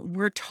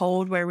 We're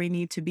told where we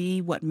need to be,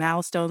 what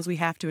milestones we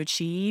have to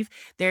achieve.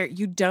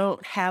 You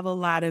don't have a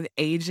lot of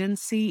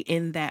agency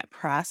in that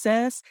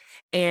process.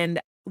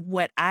 And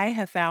what I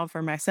have found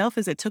for myself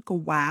is it took a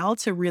while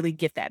to really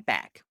get that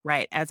back,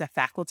 right? As a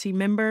faculty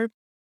member,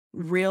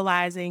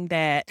 realizing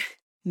that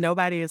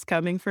nobody is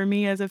coming for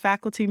me as a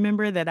faculty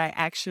member, that I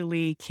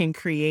actually can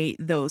create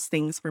those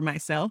things for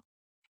myself.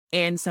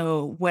 And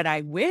so, what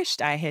I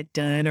wished I had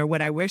done, or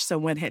what I wish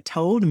someone had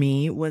told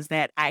me, was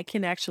that I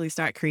can actually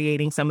start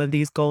creating some of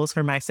these goals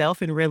for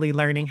myself and really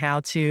learning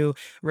how to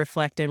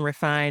reflect and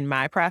refine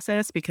my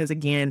process. Because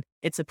again,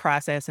 it's a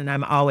process and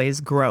I'm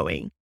always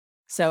growing.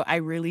 So, I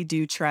really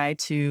do try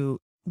to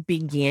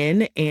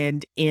begin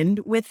and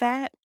end with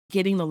that,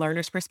 getting the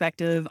learner's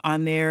perspective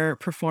on their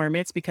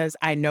performance because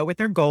I know what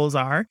their goals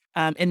are,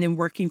 and then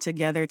working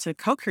together to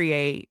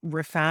co-create,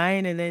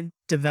 refine, and then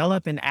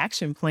develop an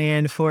action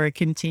plan for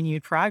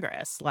continued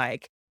progress.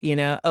 Like,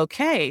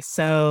 okay,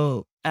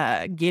 so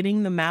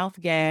getting the mouth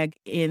gag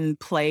in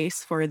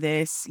place for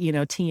this,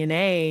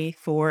 TNA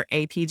for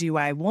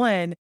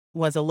APGY1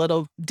 was a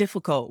little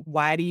difficult.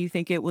 Why do you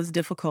think it was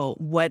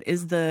difficult? What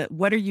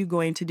are you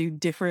going to do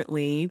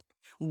differently?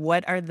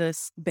 What are the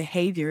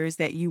behaviors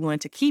that you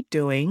want to keep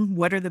doing?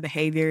 What are the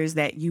behaviors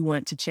that you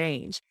want to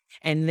change?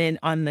 And then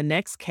on the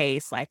next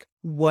case, like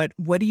what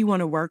do you want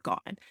to work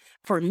on?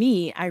 For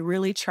me, I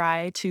really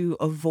try to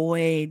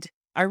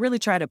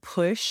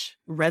push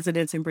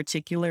residents in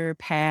particular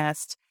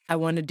past I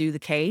want to do the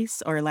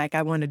case, or like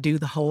I want to do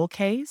the whole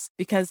case,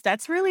 because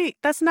that's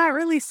not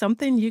really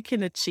something you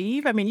can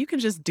achieve. I mean, you can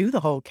just do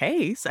the whole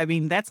case. I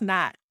mean, that's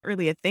not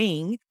really a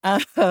thing.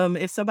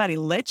 If somebody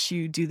lets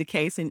you do the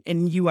case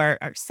and you are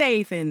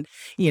safe and,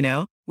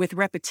 with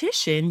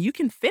repetition, you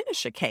can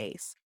finish a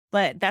case.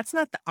 But that's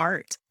not the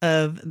art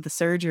of the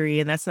surgery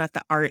and that's not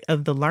the art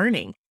of the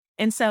learning.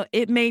 And so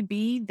it may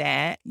be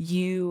that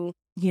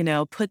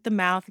put the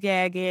mouth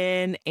gag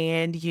in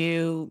and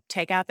you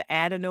take out the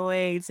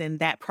adenoids, and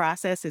that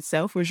process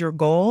itself was your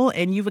goal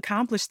and you've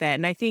accomplished that.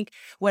 And I think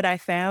what I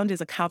found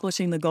is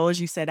accomplishing the goals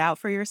you set out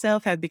for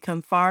yourself have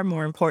become far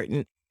more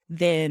important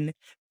than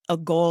a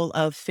goal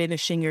of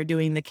finishing or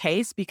doing the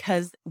case,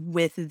 because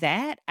with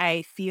that,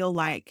 I feel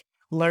like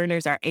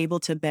learners are able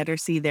to better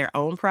see their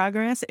own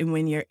progress. And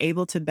when you're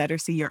able to better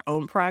see your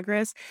own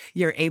progress,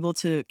 you're able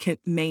to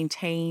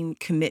maintain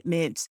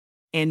commitment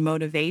and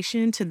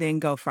motivation to then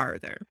go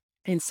farther.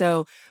 And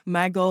so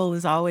my goal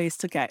is always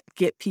to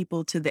get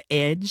people to the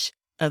edge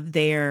of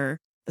their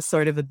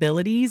sort of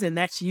abilities. And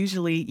that's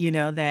usually, 10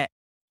 to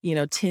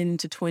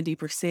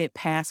 20%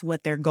 past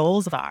what their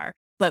goals are.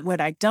 But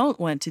what I don't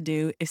want to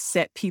do is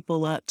set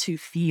people up to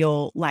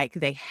feel like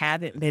they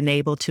haven't been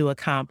able to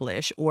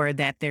accomplish, or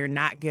that they're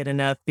not good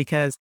enough,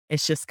 because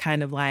it's just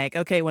kind of like,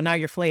 okay, well, now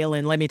you're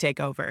flailing, let me take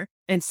over.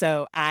 And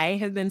so I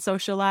have been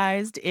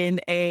socialized in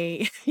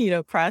a,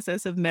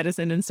 process of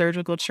medicine and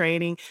surgical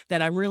training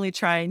that I'm really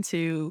trying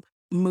to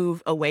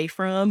move away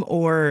from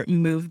or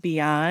move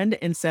beyond.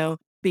 And so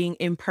being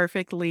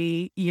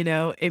imperfectly,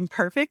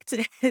 imperfect,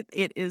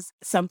 it is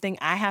something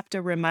I have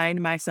to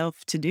remind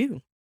myself to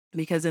do.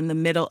 Because in the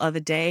middle of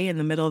a day, in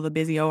the middle of a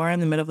busy OR, in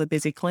the middle of a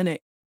busy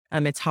clinic,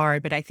 it's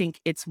hard. But I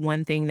think it's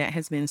one thing that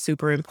has been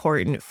super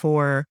important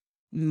for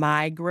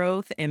my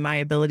growth and my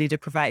ability to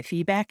provide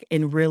feedback,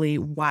 and really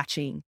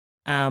watching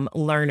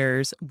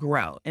learners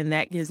grow. And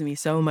that gives me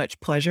so much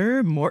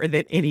pleasure more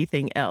than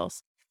anything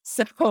else.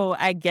 So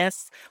I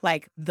guess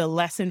like the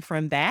lesson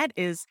from that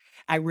is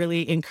I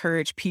really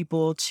encourage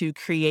people to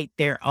create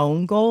their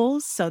own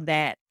goals so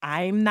that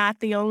I'm not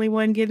the only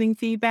one giving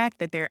feedback,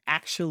 that they're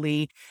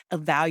actually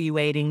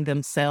evaluating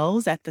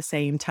themselves at the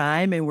same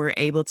time. And we're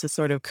able to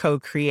sort of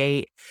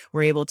co-create,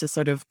 we're able to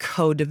sort of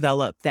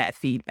co-develop that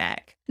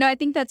feedback. No, I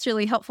think that's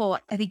really helpful.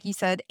 I think you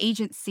said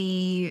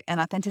agency and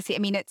authenticity. I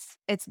mean,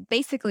 it's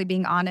basically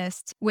being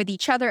honest with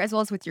each other as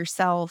well as with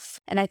yourself.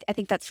 And I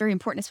think that's very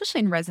important, especially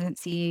in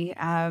residency.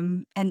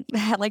 And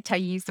I liked how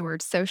you used the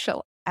word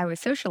social. I was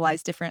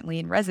socialized differently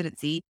in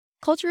residency.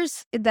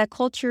 That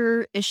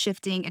culture is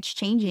shifting, it's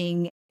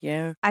changing.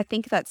 Yeah. I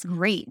think that's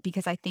great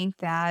because I think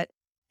that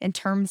in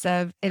terms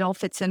of it all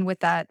fits in with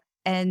that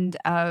end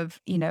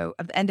of,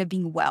 of the end of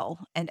being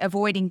well and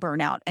avoiding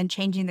burnout and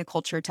changing the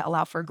culture to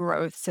allow for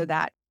growth so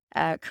that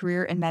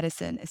career in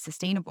medicine is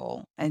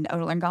sustainable and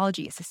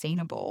otolaryngology is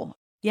sustainable.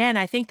 Yeah, and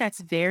I think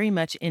that's very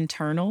much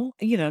internal,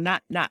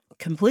 not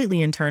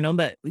completely internal,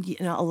 but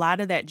a lot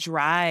of that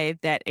drive,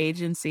 that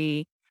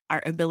agency,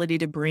 our ability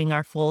to bring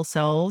our full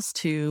selves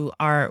to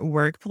our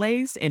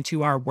workplace and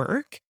to our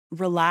work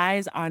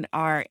relies on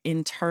our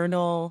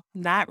internal,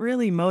 not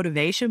really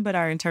motivation, but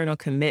our internal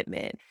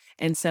commitment.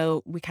 And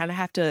so we kind of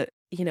have to,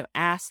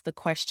 ask the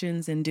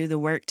questions and do the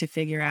work to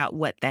figure out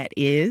what that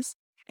is.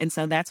 And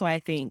so that's why I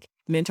think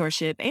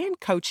mentorship and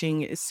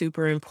coaching is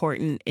super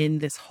important in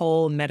this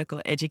whole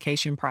medical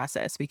education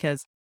process,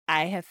 because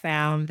I have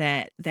found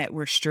that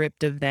we're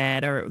stripped of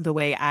that, or the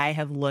way I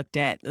have looked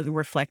at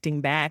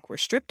reflecting back, we're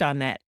stripped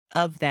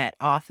of that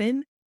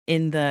often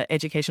in the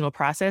educational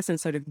process, and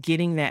sort of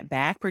getting that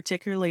back,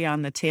 particularly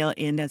on the tail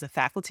end as a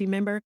faculty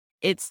member.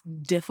 It's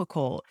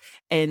difficult,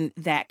 and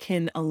that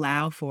can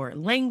allow for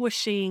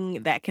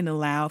languishing, that can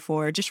allow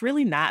for just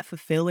really not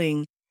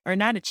fulfilling or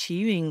not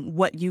achieving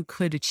what you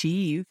could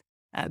achieve,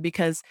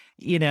 because,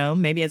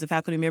 maybe as a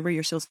faculty member,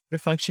 you're still sort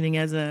of functioning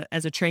as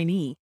a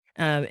trainee.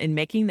 And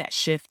making that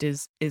shift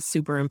is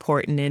super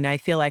important. And I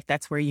feel like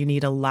that's where you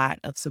need a lot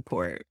of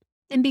support.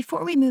 And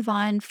before we move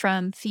on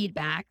from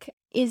feedback,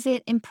 is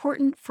it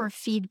important for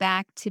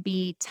feedback to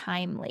be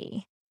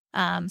timely?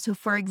 So,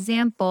 for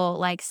example,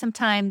 like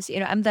sometimes,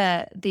 I'm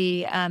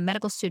the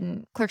medical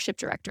student clerkship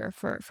director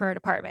for a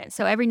department.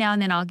 So every now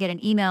and then I'll get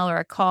an email or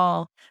a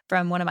call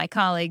from one of my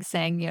colleagues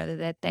saying,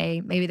 that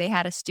maybe they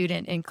had a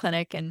student in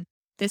clinic and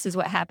this is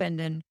what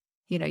happened, and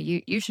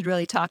you should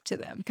really talk to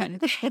them, kind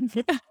of thing.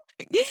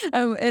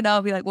 And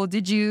I'll be like, well,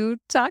 did you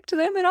talk to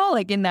them at all?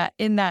 Like in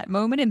that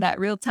moment, in that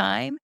real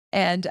time?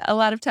 And a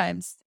lot of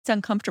times it's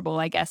uncomfortable,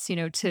 I guess,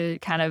 to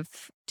kind of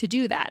to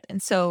do that.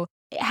 And so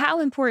how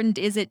important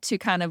is it to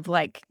kind of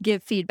like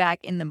give feedback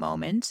in the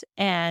moment?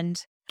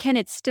 And can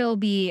it still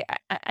be,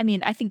 I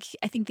mean, I think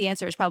the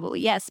answer is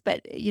probably yes,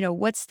 but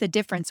what's the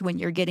difference when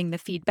you're getting the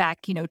feedback,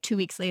 2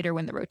 weeks later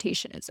when the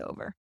rotation is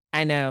over?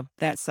 I know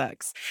that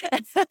sucks.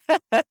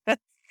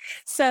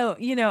 So,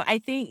 I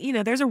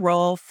think, there's a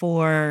role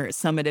for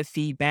summative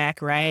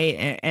feedback,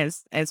 right?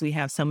 As we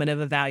have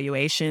summative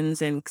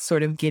evaluations and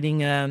sort of getting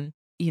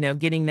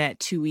that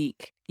 2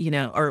 week,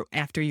 or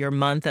after your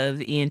month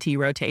of ENT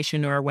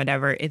rotation or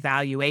whatever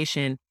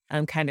evaluation,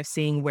 kind of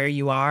seeing where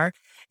you are.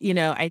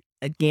 I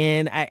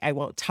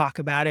won't talk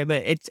about it,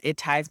 but it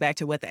ties back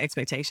to what the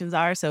expectations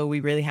are. So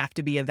we really have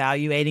to be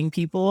evaluating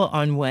people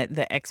on what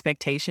the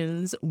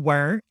expectations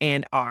were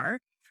and are.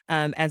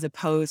 As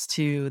opposed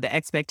to the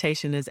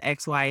expectation is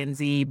X, Y, and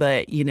Z,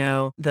 but,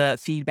 the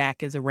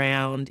feedback is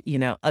around,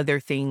 other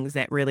things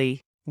that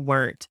really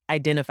weren't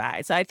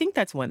identified. So I think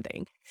that's one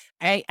thing.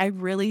 I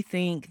really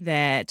think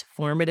that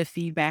formative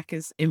feedback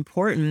is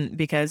important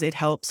because it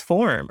helps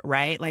form,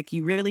 right? Like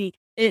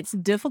it's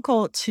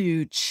difficult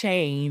to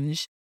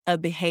change a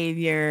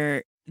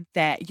behavior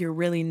that you're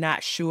really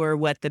not sure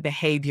what the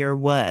behavior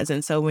was.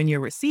 And so when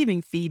you're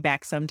receiving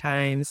feedback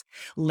sometimes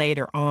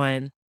later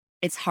on,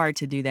 it's hard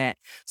to do that.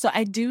 So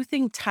I do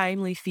think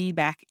timely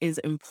feedback is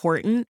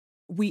important.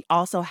 We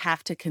also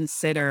have to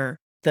consider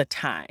the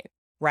time,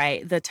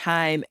 right? The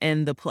time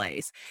and the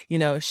place.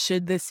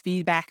 Should this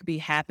feedback be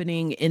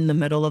happening in the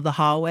middle of the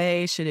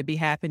hallway? Should it be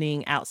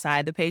happening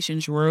outside the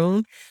patient's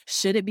room?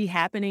 Should it be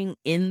happening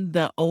in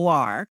the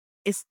OR?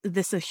 Is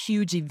this a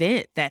huge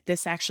event that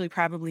this actually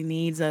probably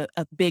needs a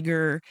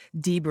bigger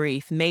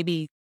debrief,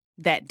 maybe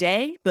that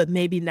day, but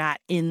maybe not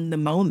in the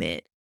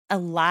moment? A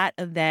lot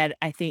of that,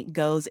 I think,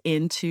 goes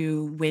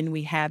into when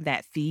we have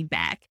that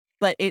feedback.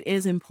 But it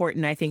is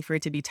important, I think, for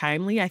it to be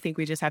timely. I think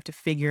we just have to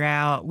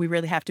we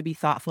really have to be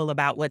thoughtful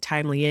about what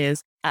timely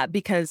is,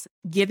 because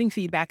giving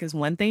feedback is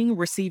one thing,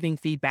 receiving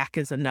feedback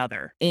is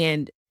another.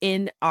 And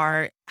in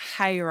our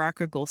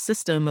hierarchical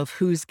system of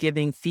who's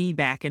giving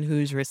feedback and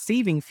who's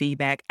receiving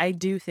feedback, I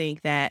do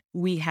think that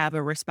we have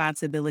a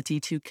responsibility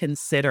to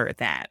consider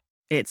that.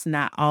 It's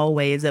not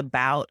always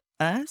about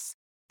us.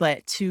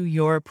 But to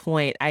your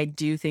point, I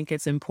do think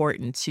it's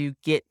important to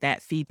get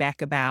that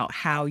feedback about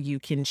how you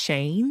can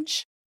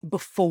change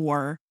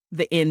before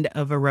the end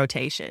of a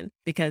rotation,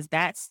 because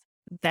that's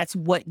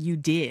what you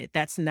did.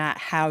 That's not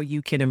how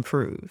you can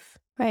improve.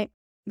 Right.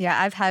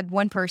 Yeah, I've had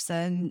one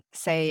person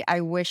say,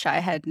 I wish I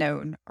had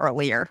known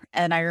earlier.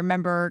 And I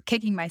remember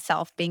kicking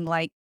myself being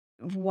like,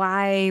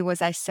 why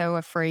was I so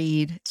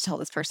afraid to tell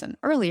this person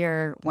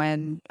earlier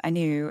when I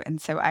knew?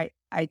 And so I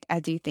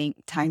do think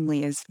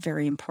timely is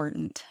very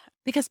important.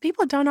 Because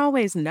people don't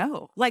always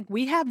know. Like,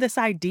 we have this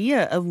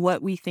idea of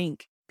what we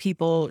think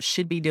people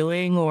should be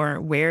doing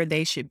or where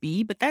they should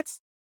be, but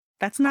that's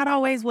not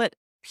always what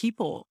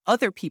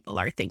other people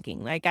are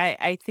thinking. Like,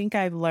 I think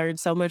I've learned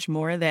so much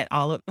more that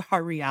all of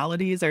our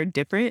realities are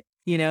different.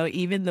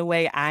 Even the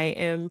way I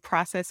am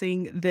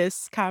processing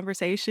this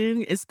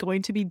conversation is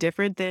going to be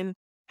different than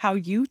how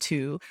you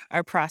two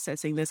are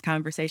processing this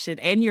conversation,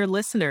 and your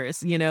listeners,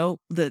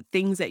 the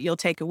things that you'll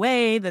take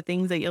away, the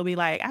things that you'll be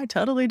like, I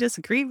totally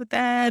disagree with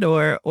that,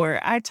 or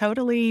I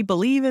totally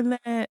believe in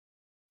that.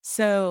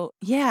 So,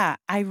 yeah,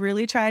 I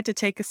really tried to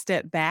take a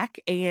step back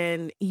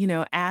and,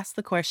 ask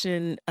the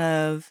question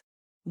of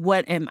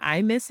what am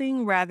I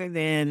missing rather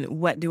than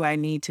what do I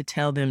need to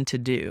tell them to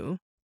do,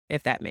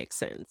 if that makes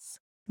sense.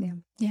 Yeah.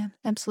 Yeah,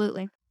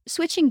 absolutely.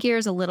 Switching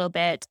gears a little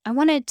bit, I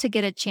wanted to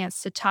get a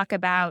chance to talk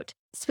about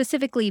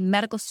specifically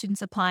medical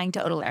students applying to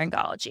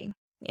otolaryngology.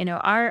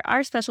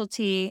 Our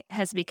specialty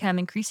has become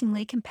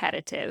increasingly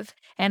competitive,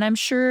 and I'm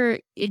sure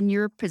in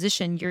your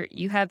position,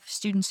 you have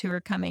students who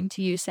are coming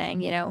to you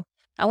saying,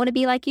 I want to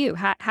be like you.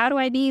 How do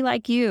I be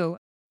like you?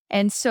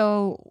 And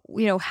so,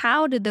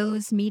 how do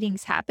those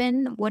meetings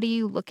happen? What are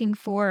you looking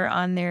for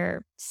on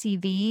their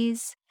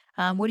CVs?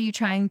 What are you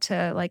trying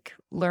to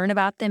learn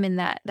about them in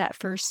that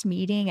first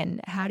meeting?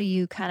 And how do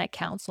you kind of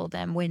counsel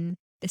them when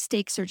the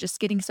stakes are just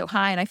getting so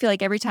high? And I feel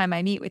like every time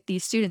I meet with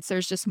these students,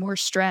 there's just more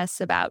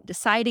stress about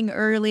deciding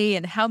early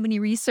and how many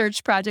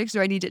research projects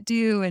do I need to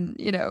do? And,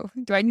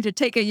 do I need to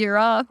take a year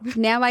off?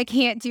 Now I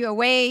can't do a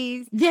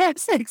WAIS.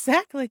 Yes,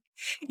 exactly.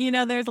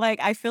 There's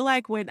I feel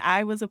like when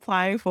I was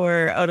applying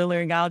for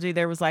otolaryngology,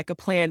 there was like a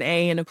plan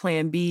A and a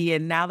plan B.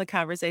 And now the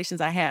conversations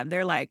I have,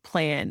 they're like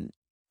plan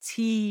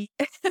T,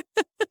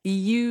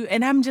 U.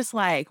 And I'm just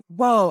like,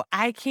 whoa,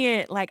 I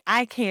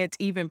can't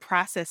even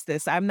process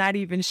this. I'm not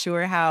even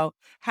sure how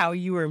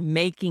you are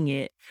making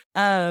it.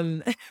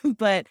 Um,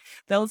 but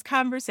those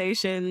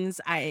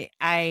conversations,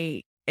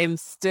 I am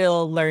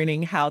still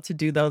learning how to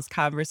do those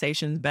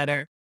conversations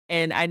better.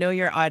 And I know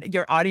your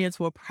audience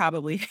will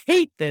probably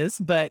hate this,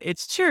 but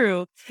it's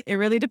true. It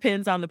really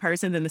depends on the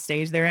person and the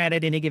stage they're at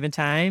any given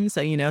time.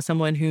 So,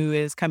 someone who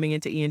is coming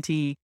into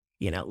ENT,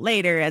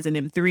 later as an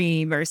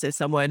M3 versus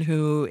someone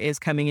who is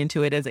coming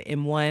into it as an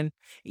M1,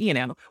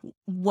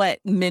 what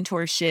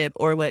mentorship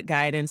or what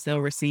guidance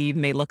they'll receive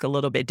may look a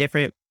little bit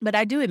different. But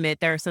I do admit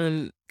there are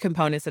some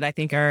components that I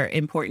think are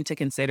important to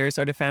consider,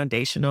 sort of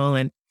foundational,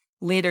 and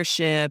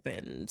leadership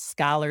and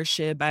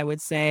scholarship, I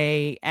would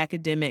say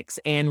academics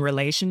and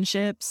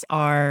relationships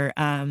are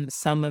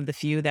some of the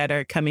few that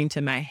are coming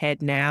to my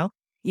head now.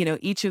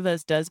 Each of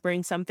us does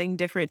bring something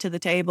different to the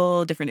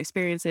table, different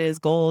experiences,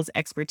 goals,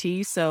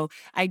 expertise. So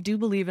I do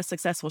believe a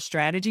successful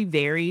strategy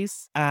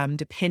varies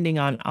depending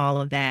on all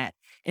of that.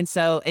 And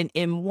so an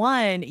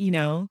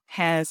M1,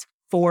 has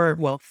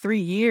 3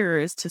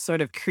 years to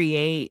sort of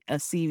create a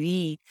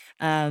CV.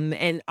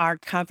 And our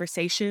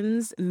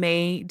conversations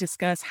may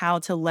discuss how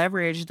to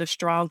leverage the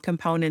strong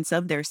components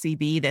of their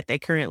CV that they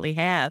currently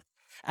have.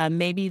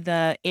 Maybe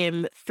the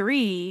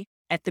M3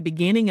 at the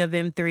beginning of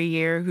M3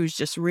 year who's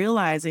just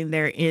realizing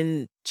they're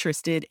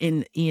interested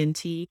in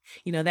ENT,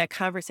 that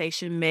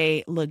conversation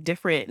may look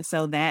different.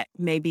 So that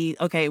may be,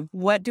 okay,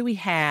 what do we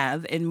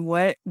have and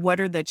what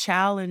are the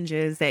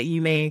challenges that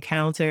you may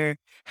encounter?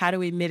 How do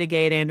we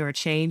mitigate and or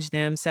change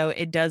them? So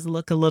it does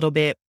look a little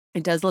bit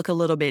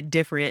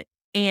different.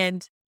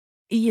 And,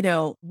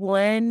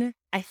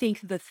 I think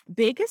the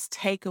biggest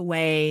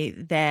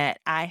takeaway that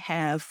I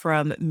have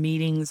from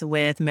meetings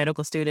with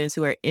medical students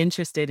who are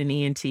interested in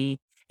ENT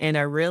and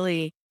are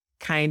really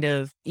kind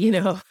of, in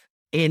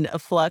a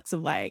flux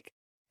of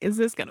is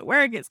this going to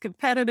work? It's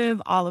competitive,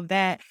 all of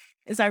that.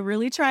 Is I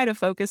really try to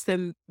focus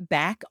them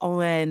back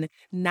on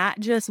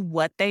not just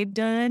what they've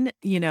done,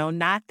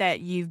 not that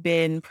you've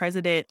been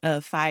president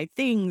of 5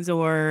 things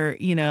or,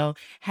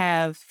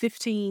 have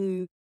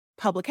 15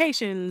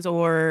 publications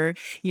or,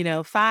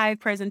 5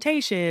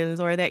 presentations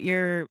or that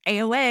you're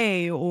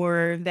AOA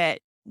or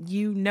that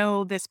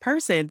this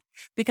person,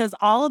 because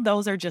all of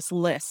those are just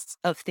lists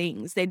of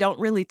things. They don't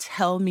really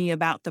tell me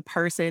about the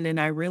person. And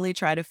I really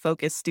try to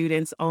focus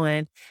students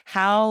on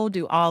how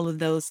do all of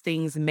those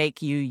things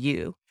make you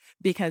you?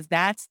 Because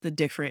that's the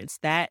difference.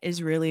 That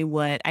is really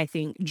what I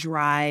think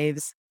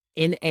drives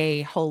in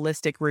a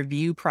holistic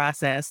review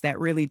process that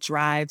really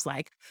drives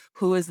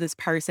who is this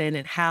person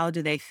and how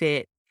do they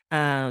fit?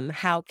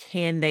 How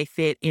can they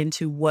fit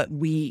into what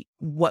we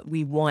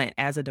want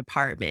as a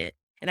department?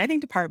 And I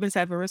think departments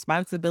have a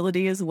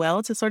responsibility as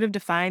well to sort of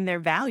define their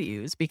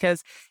values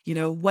because,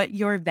 what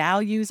your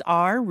values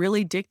are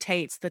really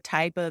dictates the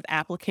type of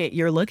applicant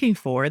you're looking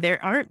for. There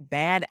aren't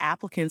bad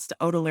applicants to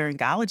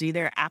otolaryngology.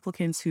 There are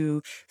applicants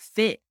who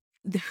fit,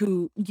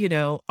 who,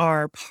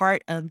 are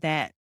part of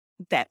that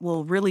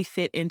will really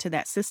fit into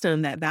that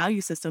system, that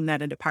value system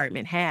that a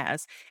department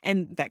has.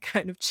 And that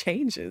kind of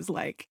changes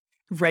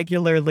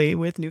regularly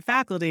with new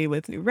faculty,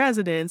 with new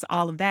residents,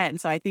 all of that. And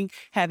so I think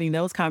having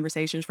those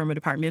conversations from a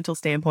departmental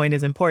standpoint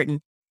is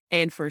important.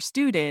 And for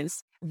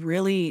students,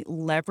 really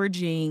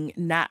leveraging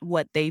not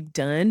what they've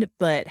done,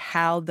 but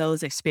how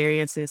those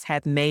experiences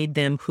have made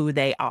them who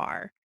they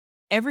are.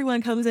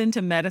 Everyone comes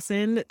into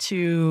medicine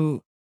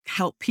to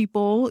help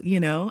people,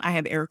 I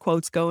have air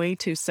quotes going,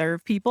 to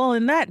serve people,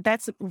 and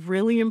that's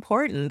really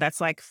important.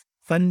 That's like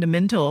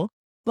fundamental.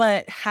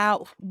 But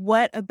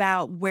what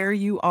about where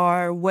you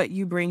are, what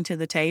you bring to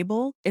the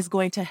table is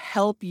going to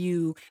help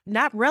you,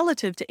 not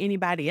relative to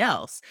anybody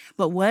else,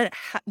 but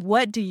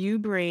what do you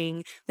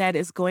bring that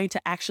is going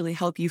to actually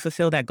help you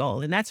fulfill that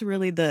goal? And that's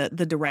really the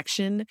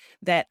direction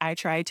that I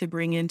try to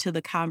bring into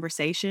the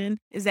conversation,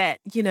 is that,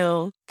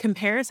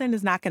 comparison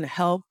is not going to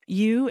help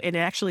you. And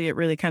actually, it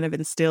really kind of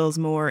instills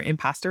more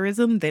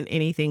imposterism than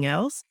anything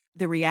else.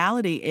 The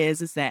reality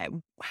is that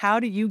how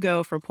do you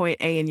go from point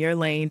A in your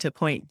lane to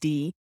point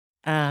D?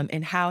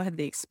 And how have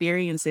the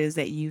experiences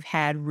that you've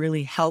had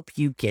really help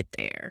you get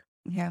there?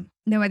 Yeah.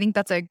 No, I think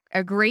that's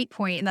a great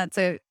point, and that's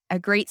a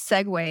great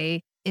segue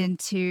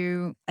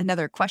into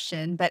another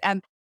question. But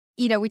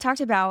we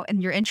talked about in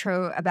your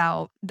intro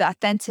about the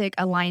authentic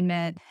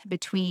alignment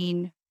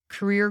between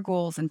career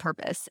goals and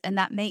purpose, and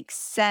that makes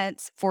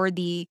sense for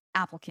the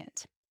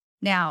applicant.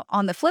 Now,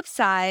 on the flip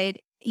side,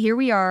 here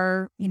we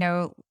are,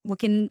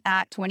 looking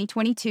at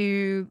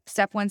 2022,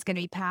 step one's going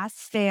to be pass,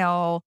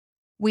 fail.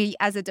 We,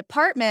 as a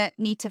department,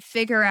 need to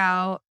figure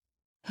out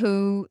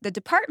who the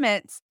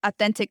department's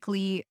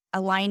authentically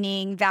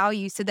aligning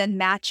values to then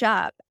match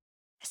up.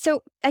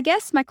 So I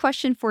guess my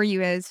question for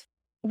you is,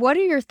 what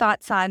are your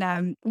thoughts on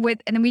and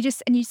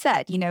you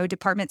said,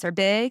 departments are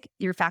big,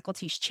 your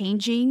faculty's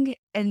changing,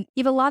 and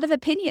you have a lot of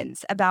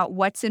opinions about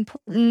what's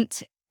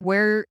important,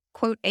 where,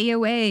 quote,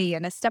 AOA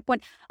and a step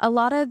one, a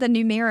lot of the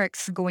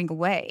numerics going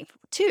away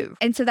too.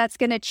 And so that's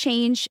going to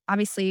change,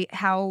 obviously,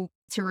 how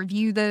to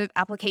review the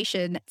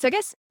application. So I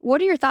guess,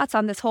 what are your thoughts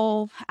on this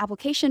whole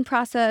application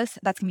process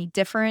that's going to be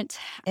different?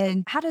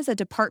 And how does a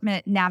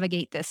department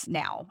navigate this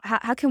now?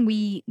 How can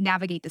we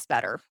navigate this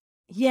better?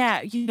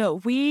 Yeah,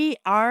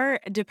 our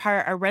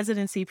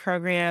residency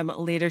program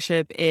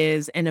leadership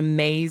is an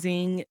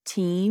amazing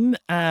team.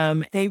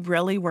 They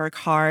really work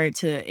hard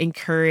to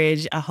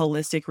encourage a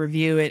holistic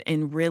review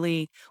and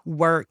really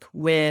work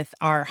with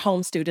our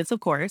home students,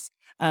 of course,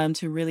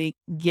 to really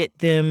get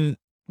them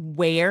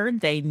where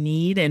they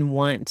need and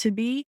want to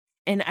be.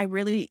 And I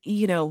really,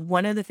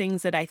 one of the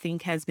things that I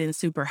think has been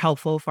super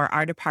helpful for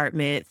our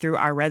department through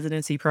our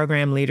residency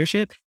program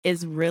leadership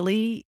is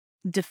really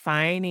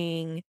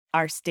defining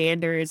our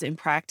standards and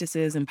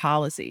practices and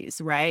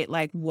policies, right?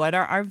 Like, what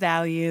are our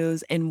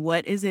values and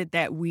what is it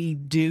that we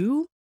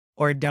do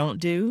or don't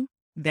do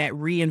that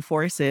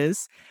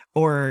reinforces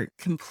or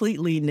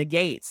completely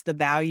negates the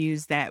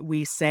values that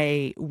we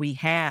say we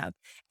have?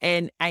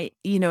 And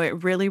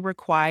it really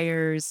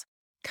requires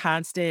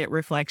constant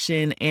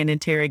reflection and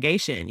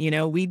interrogation.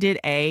 We did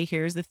A,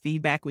 here's the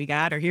feedback we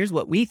got, or here's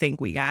what we think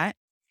we got.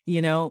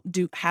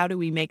 How do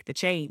we make the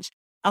change?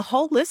 A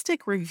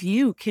holistic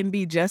review can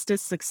be just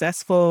as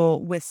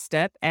successful with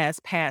STEP as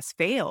pass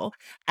fail.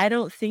 I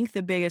don't think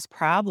the biggest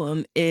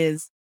problem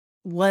was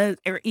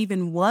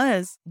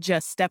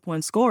just step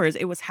one scores.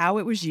 It was how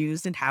it was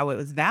used and how it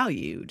was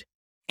valued.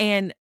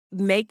 And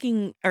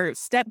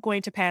step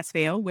going to pass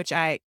fail, which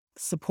I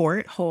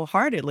support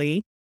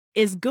wholeheartedly,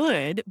 is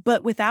good,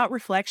 but without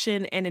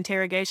reflection and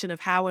interrogation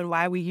of how and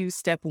why we use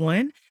step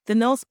one, then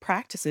those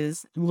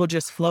practices will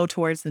just flow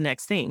towards the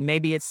next thing.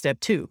 Maybe it's step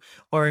two,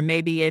 or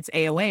maybe it's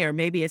AOA, or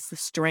maybe it's the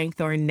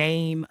strength or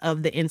name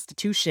of the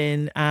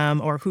institution,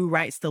 or who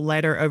writes the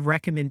letter of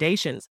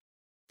recommendations.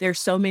 There's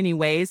so many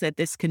ways that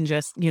this can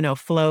just,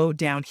 flow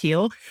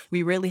downhill.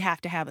 We really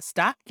have to have a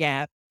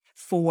stopgap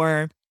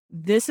for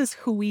this is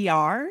who we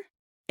are,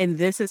 and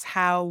this is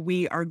how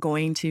we are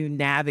going to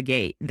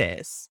navigate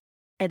this.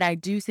 And I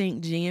do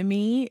think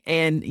GME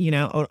and,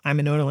 I'm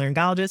an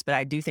otolaryngologist, but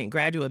I do think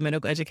graduate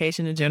medical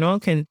education in general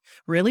can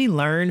really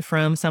learn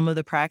from some of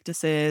the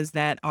practices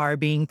that are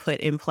being put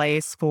in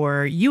place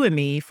for you and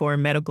me for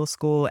medical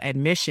school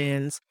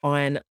admissions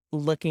on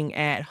looking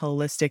at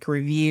holistic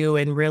review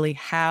and really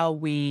how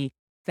we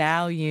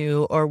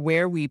value or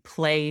where we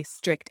place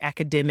strict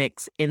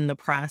academics in the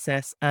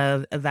process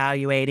of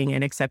evaluating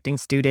and accepting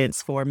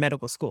students for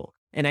medical school.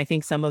 And I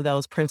think some of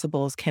those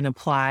principles can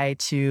apply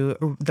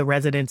to the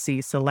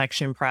residency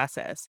selection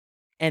process.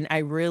 And I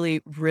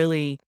really,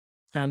 really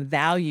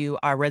value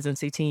our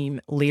residency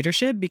team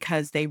leadership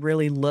because they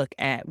really look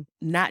at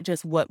not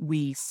just what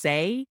we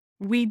say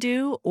we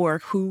do or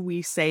who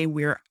we say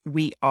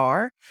we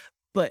are,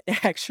 but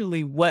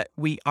actually what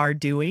we are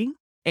doing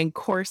and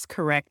course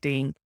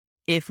correcting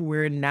if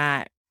we're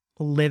not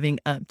living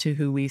up to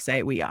who we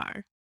say we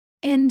are.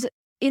 And,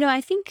 I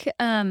think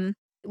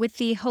with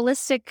the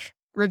holistic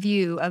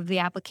review of the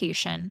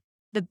application,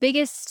 the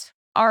biggest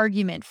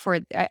argument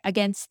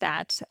against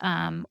that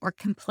or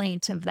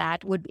complaint of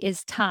that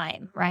is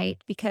time,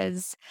 right?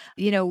 Because,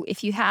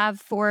 if you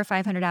have 400 or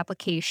 500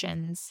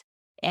 applications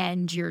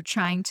and you're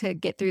trying to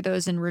get through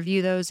those and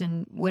review those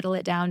and whittle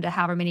it down to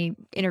however many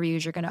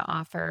interviews you're going to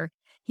offer,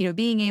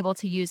 being able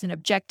to use an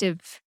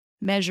objective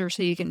measure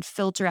so you can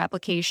filter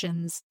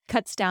applications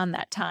cuts down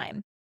that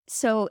time.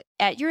 So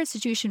at your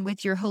institution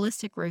with your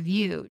holistic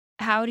review,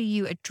 how do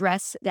you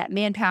address that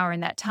manpower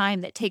and that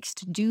time that takes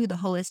to do the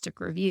holistic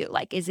review?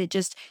 Like, is it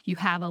just you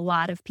have a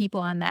lot of people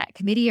on that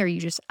committee, or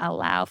you just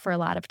allow for a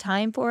lot of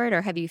time for it?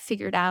 Or have you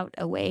figured out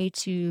a way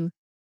to,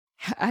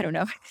 I don't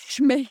know,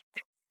 make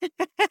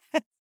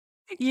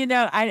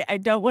I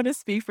don't want to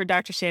speak for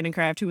Dr. Shannon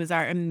Craft, who is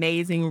our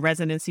amazing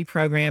residency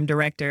program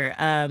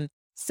director.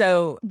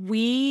 So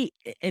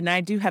and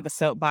I do have a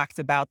soapbox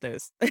about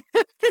this,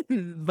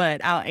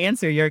 but I'll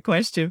answer your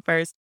question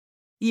first.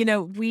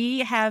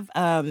 We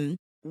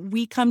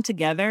come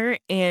together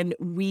and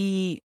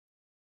we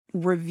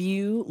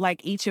review,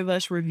 like each of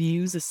us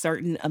reviews a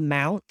certain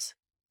amount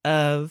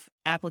of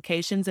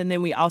applications. And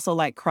then we also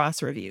like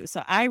cross review.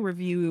 So I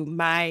review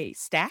my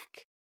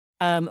stack.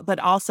 But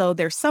also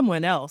there's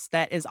someone else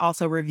that is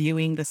also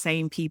reviewing the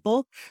same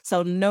people.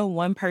 So no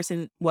one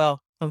person,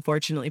 well,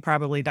 unfortunately,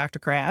 probably Dr.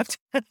 Kraft,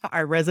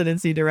 our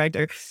residency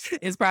director,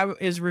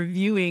 is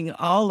reviewing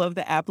all of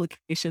the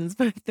applications,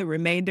 but the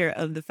remainder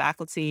of the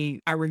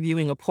faculty are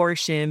reviewing a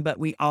portion, but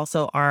we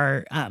also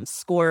are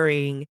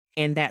scoring,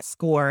 and that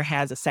score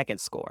has a second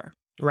score,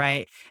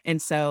 right?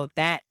 And so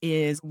that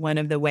is one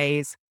of the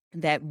ways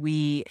that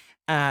we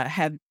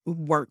have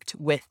worked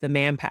with the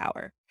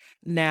manpower.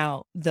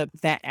 Now,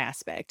 that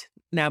aspect.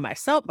 Now, my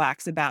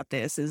soapbox about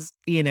this is,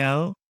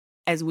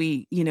 as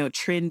we,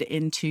 trend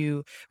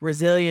into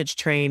resilience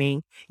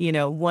training,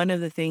 one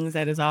of the things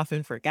that is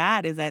often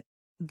forgot is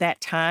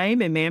that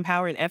time and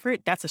manpower and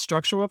effort, that's a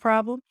structural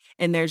problem.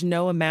 And there's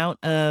no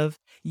amount of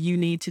you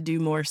need to do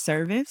more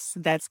service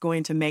that's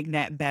going to make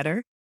that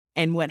better.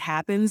 And what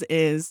happens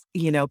is,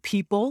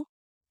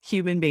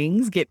 human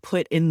beings get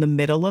put in the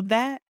middle of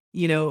that.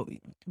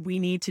 We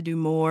need to do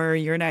more.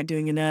 You're not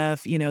doing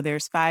enough.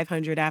 There's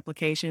 500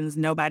 applications.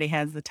 Nobody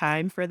has the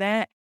time for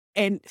that.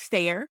 And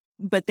fair,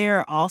 but there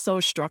are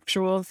also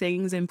structural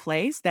things in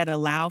place that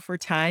allow for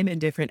time in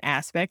different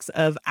aspects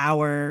of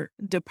our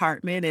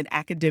department and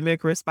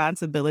academic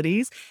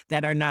responsibilities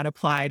that are not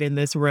applied in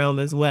this realm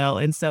as well.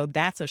 And so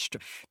that's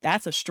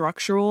a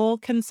structural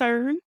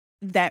concern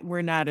that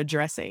we're not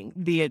addressing.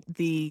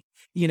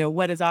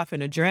 What is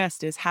often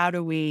addressed is how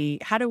do we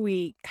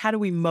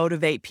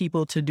motivate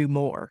people to do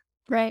more?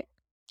 Right.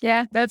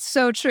 Yeah, that's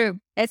so true.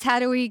 It's how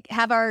do we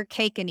have our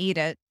cake and eat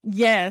it?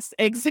 Yes,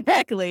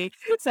 exactly.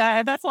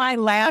 So that's why I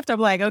laughed.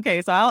 I'm like,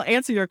 okay, so I'll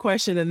answer your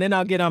question and then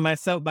I'll get on my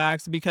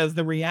soapbox, because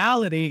the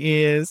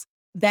reality is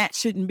that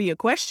shouldn't be a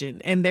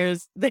question. And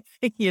there's,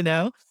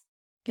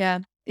 Yeah.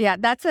 Yeah.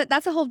 That's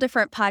a whole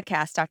different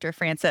podcast, Dr.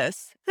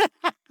 Francis.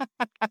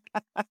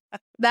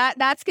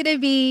 That's going to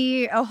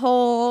be a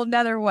whole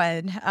nother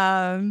one.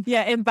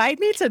 Yeah. Invite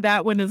me to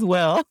that one as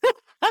well.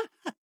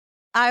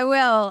 I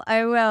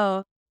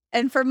will.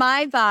 And for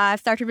my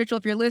boss, Dr. Mitchell,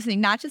 if you're listening,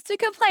 not just to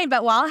complain,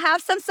 but I'll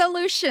have some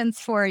solutions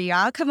for you.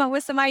 I'll come up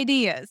with some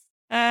ideas.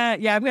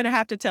 Yeah, I'm going to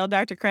have to tell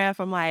Dr. Kraft,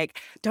 I'm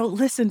like, don't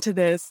listen to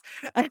this.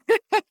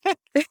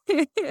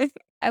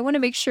 I want to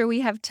make sure we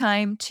have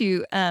time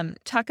to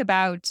talk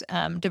about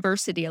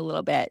diversity a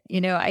little bit.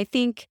 I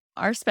think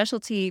our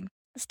specialty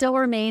still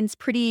remains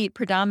pretty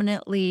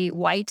predominantly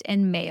white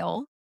and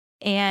male.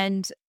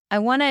 And I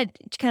want to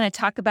kind of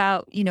talk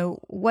about,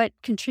 what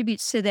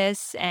contributes to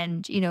this,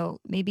 and,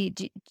 maybe,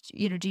 do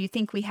you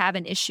think we have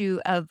an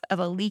issue of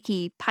a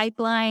leaky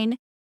pipeline?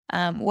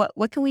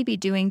 What can we be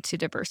doing to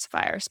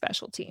diversify our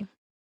specialty?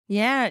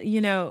 Yeah,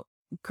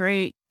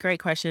 great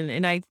question.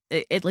 And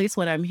at least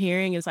what I'm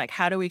hearing is like,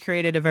 how do we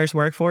create a diverse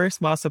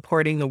workforce while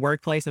supporting the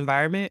workplace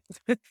environment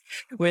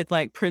with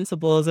like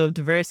principles of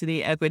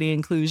diversity, equity,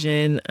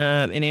 inclusion,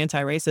 and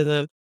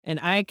anti-racism? And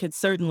I could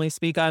certainly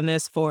speak on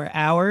this for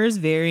hours.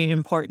 Very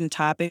important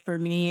topic for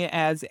me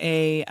as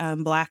a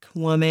Black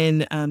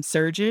woman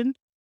surgeon.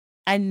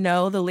 I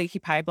know the leaky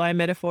pipeline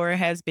metaphor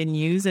has been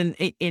used, and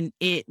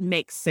it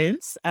makes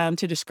sense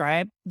to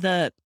describe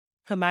the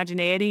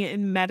homogeneity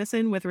in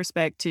medicine with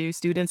respect to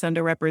students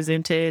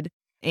underrepresented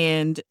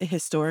and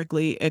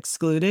historically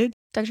excluded.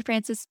 Dr.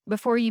 Francis,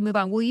 before you move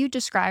on, will you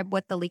describe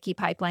what the leaky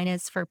pipeline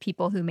is for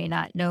people who may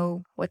not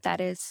know what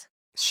that is?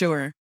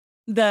 Sure.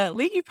 The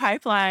leaky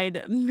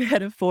pipeline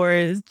metaphor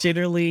is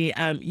generally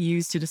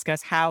used to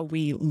discuss how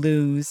we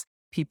lose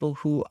people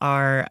who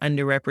are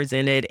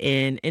underrepresented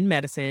in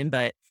medicine,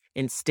 but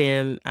in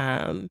STEM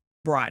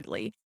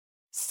broadly.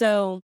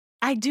 So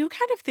I do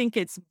kind of think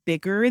it's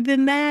bigger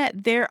than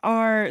that. There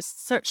are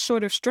such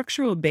sort of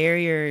structural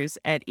barriers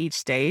at each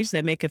stage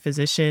that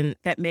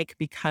make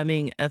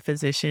becoming a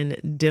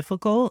physician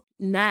difficult.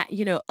 Not,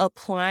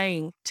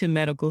 applying to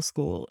medical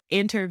school,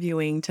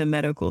 interviewing to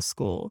medical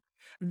school,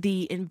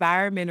 the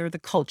environment or the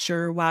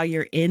culture while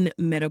you're in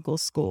medical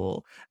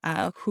school,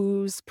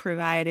 who's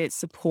provided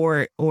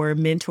support or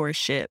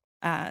mentorship.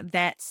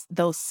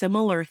 Those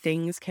similar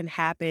things can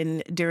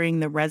happen during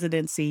the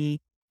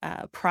residency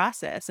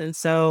process. And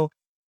so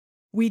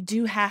we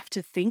do have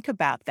to think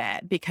about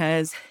that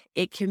because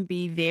it can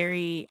be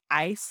very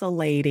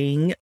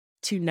isolating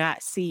to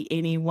not see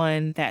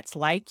anyone that's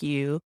like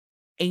you.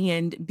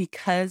 And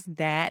because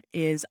that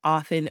is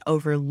often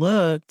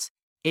overlooked,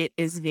 it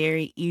is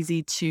very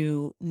easy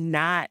to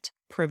not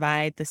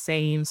provide the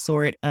same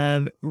sort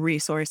of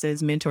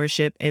resources,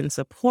 mentorship, and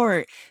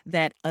support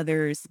that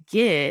others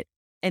get.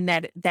 And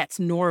that's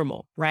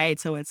normal, right?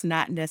 So it's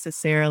not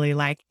necessarily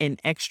like an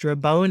extra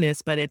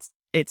bonus, but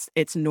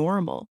it's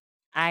normal.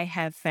 I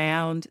have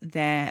found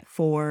that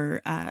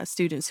for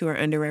students who are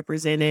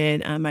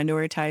underrepresented,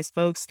 minoritized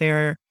folks,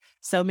 there are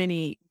so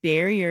many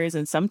barriers,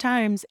 and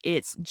sometimes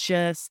it's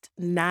just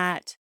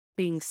not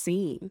being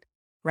seen,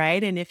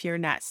 right? And if you're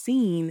not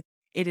seen,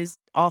 it is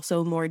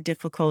also more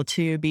difficult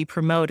to be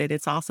promoted.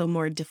 It's also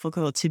more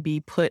difficult to be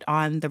put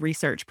on the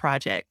research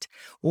project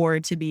or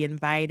to be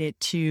invited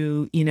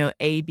to,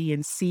 A, B,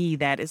 and C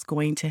that is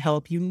going to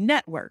help you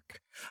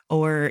network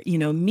or,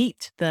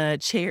 meet the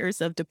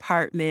chairs of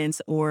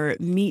departments or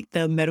meet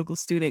the medical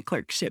student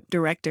clerkship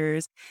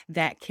directors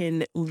that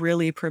can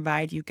really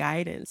provide you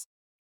guidance.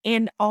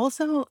 And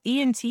also,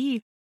 ENT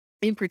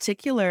in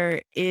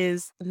particular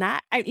is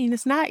not, I mean,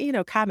 it's not,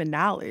 common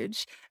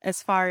knowledge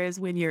as far as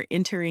when you're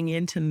entering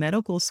into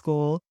medical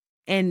school.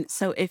 And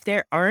so if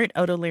there aren't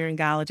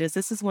otolaryngologists,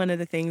 this is one of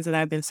the things that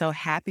I've been so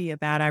happy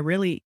about. I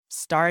really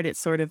started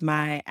sort of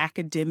my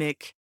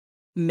academic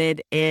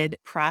mid ed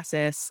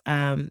process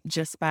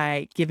just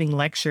by giving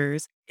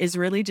lectures, is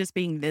really just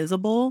being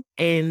visible.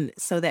 And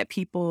so that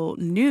people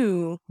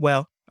knew,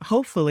 well,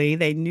 hopefully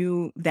they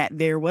knew that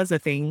there was a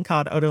thing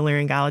called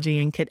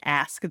otolaryngology and could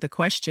ask the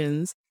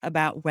questions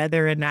about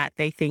whether or not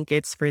they think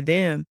it's for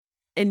them.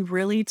 And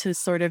really to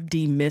sort of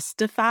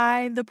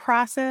demystify the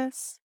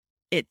process.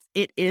 It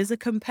is a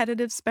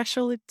competitive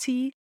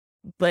specialty,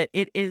 but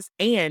it is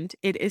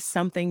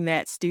something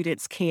that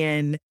students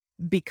can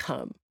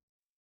become.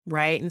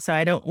 Right. And so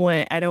I don't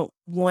want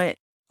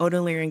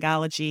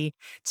otolaryngology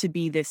to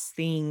be this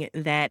thing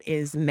that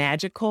is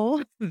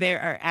magical.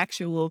 There are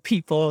actual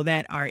people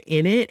that are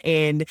in it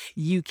and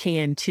you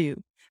can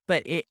too.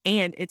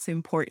 It's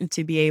important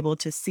to be able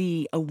to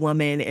see a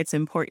woman. It's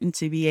important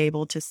to be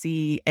able to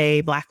see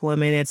a Black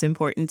woman. It's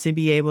important to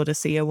be able to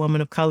see a woman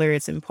of color.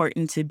 It's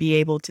important to be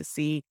able to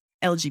see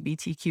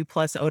LGBTQ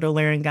plus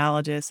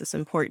otolaryngologists. It's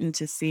important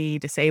to see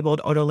disabled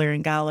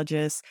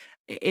otolaryngologists.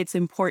 It's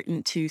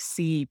important to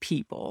see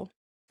people.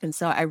 And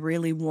so I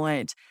really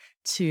want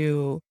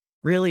to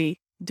really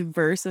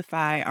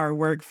diversify our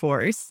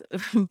workforce,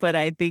 but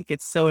I think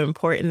it's so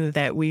important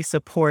that we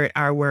support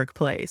our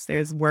workplace.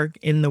 There's work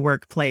in the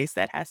workplace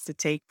that has to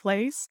take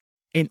place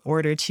in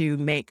order to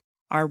make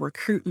our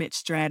recruitment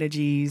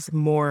strategies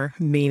more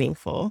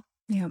meaningful.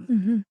 Yeah.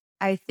 Mhm.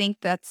 I think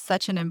that's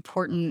such an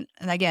important,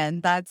 and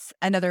again, that's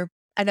another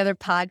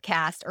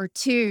podcast or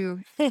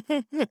two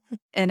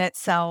in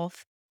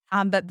itself.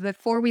 But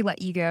before we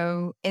let you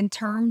go, in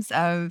terms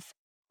of,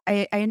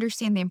 I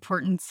understand the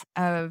importance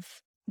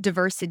of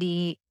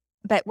diversity,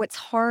 but what's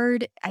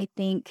hard, I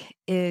think,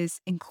 is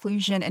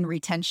inclusion and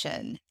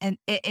retention, and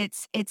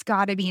it's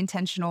got to be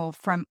intentional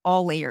from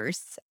all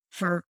layers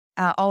for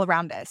all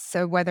around us.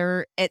 So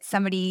whether it's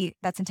somebody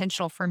that's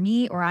intentional for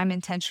me or I'm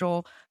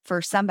intentional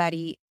for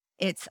somebody,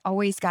 it's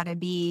always got to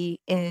be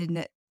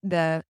in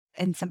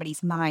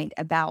somebody's mind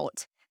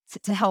about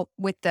to help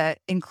with the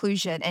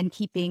inclusion and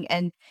keeping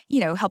and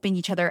helping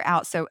each other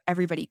out so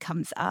everybody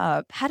comes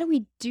up. How do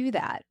we do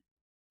that?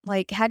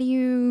 Like, how do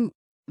you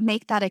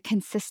make that a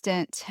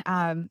consistent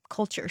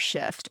culture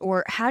shift?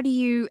 Or how do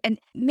you, and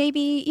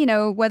maybe,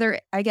 whether,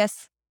 I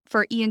guess,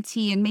 for ENT,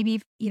 and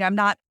maybe, I'm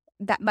not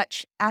that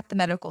much at the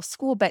medical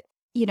school, but,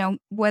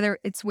 whether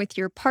it's with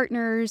your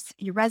partners,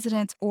 your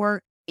residents,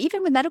 or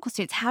even with medical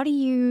students, how do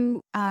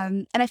you,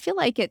 and I feel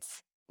like it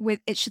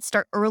should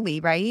start early,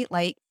 right?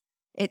 Like,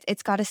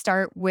 it's got to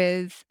start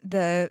with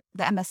the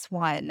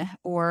MS1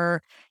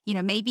 or,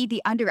 maybe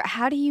the under.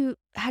 How do you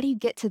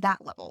get to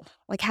that level?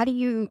 Like, how do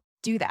you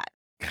do that?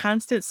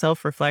 Constant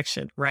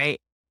self-reflection, right?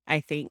 I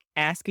think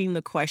asking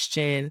the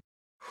question,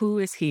 who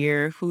is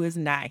here, who is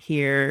not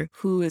here,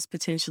 who is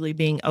potentially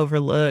being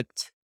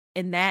overlooked,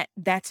 and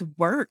that's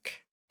work.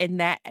 And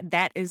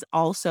that is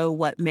also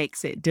what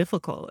makes it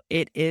difficult.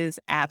 It is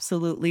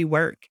absolutely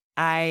work.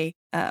 I,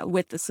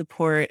 with the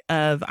support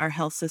of our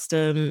health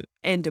system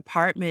and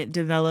department,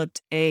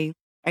 developed a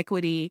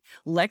equity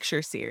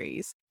lecture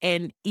series.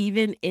 And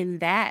even in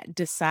that,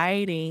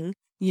 deciding,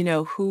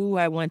 who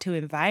I want to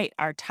invite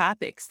are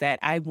topics that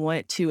I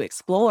want to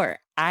explore.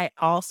 I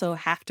also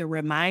have to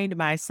remind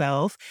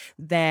myself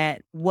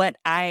that what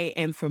I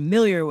am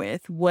familiar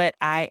with, what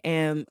I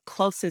am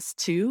closest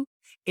to,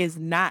 is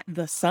not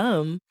the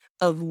sum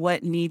of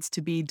what needs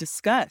to be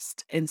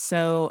discussed. And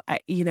so, I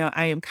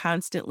am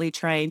constantly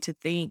trying to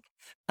think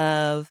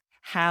of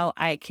how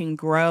I can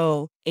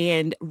grow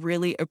and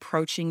really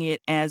approaching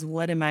it as,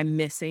 what am I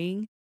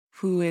missing?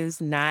 Who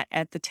is not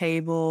at the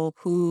table?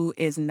 Who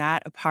is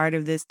not a part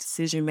of this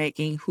decision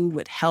making? Who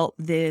would help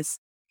this?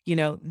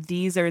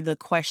 these are the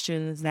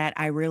questions that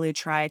I really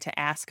try to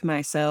ask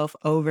myself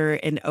over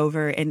and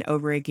over and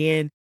over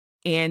again.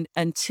 And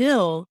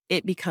until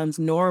it becomes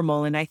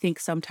normal. And I think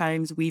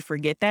sometimes we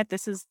forget that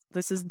this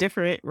is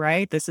different,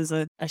 right? This is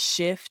a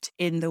shift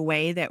in the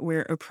way that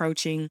we're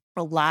approaching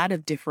a lot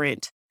of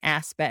different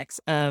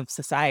aspects of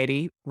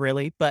society,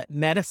 really, but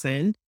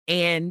medicine.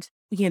 And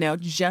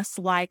just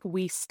like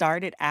we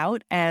started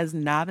out as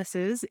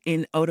novices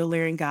in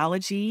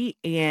otolaryngology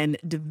and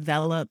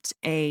developed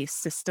a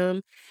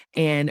system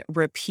and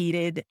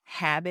repeated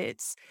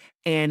habits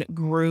and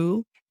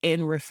grew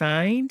and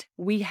refined,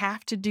 we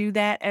have to do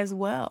that as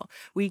well.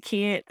 We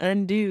can't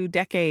undo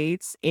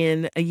decades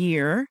in a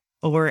year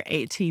or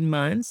 18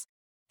 months.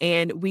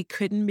 And we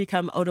couldn't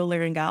become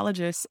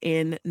otolaryngologists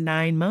in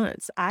 9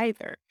 months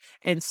either.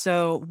 And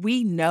so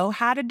we know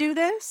how to do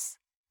this.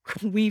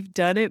 We've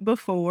done it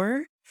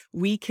before.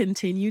 We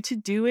continue to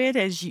do it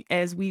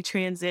as we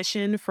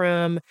transition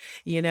from,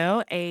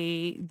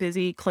 a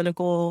busy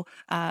clinical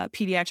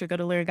pediatric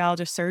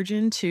otolaryngologist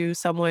surgeon to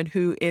someone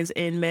who is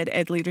in med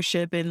ed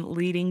leadership and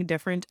leading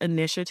different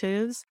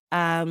initiatives.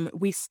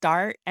 We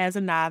start as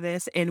a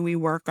novice and we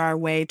work our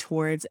way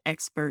towards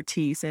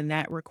expertise, and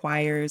that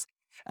requires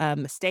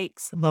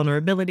mistakes,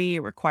 vulnerability,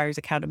 it requires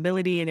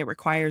accountability, and it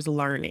requires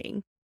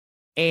learning.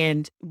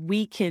 And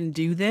we can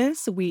do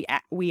this. We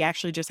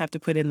actually just have to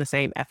put in the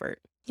same effort.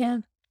 Yeah,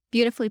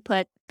 beautifully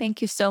put.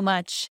 Thank you so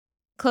much.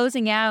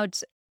 Closing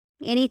out,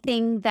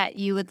 anything that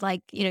you would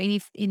like,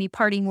 any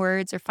parting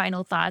words or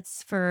final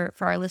thoughts for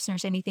our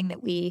listeners, anything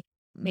that we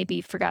maybe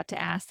forgot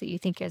to ask that you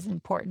think is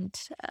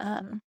important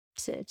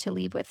to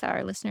leave with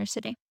our listeners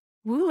today?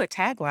 Ooh, a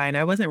tagline.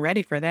 I wasn't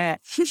ready for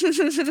that.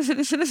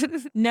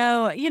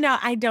 No,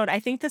 I don't. I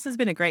think this has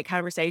been a great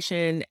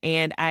conversation,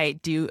 and I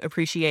do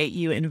appreciate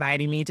you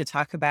inviting me to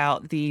talk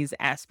about these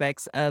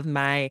aspects of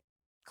my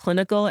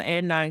clinical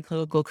and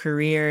non-clinical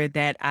career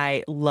that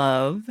I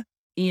love.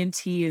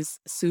 ENT is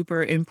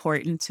super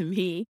important to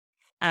me.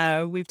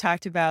 We've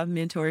talked about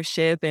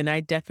mentorship, and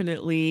I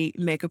definitely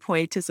make a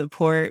point to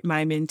support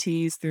my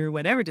mentees through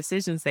whatever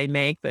decisions they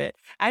make, but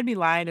I'd be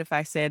lying if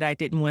I said I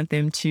didn't want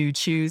them to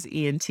choose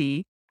ENT.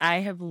 I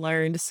have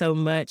learned so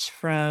much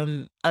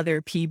from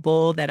other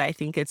people that I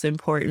think it's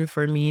important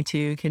for me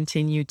to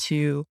continue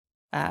to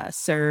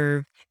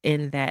serve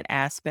in that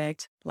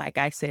aspect. Like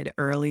I said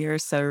earlier,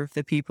 serve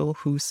the people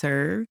who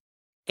serve.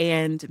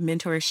 And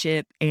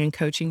mentorship and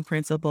coaching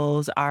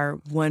principles are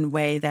one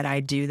way that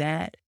I do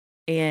that.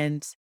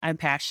 And I'm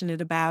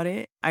passionate about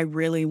it. I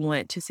really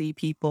want to see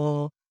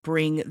people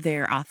bring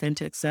their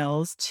authentic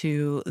selves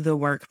to the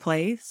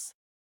workplace.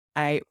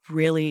 I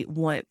really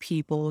want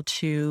people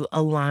to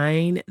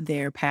align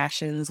their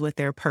passions with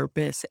their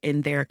purpose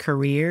in their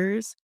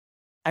careers.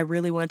 I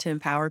really want to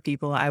empower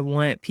people. I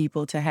want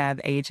people to have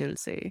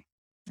agency.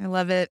 I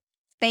love it.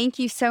 Thank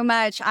you so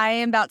much. I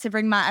am about to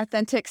bring my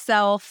authentic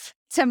self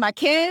to my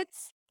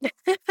kids.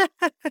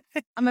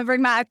 I'm going to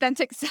bring my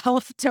authentic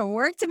self to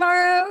work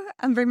tomorrow.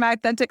 I'm going to bring my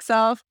authentic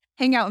self,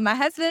 hang out with my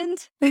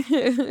husband.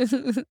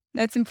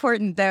 That's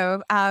important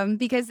though,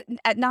 because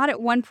not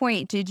at one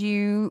point did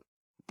you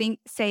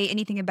say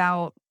anything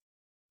about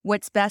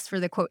what's best for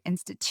the quote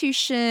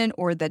institution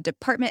or the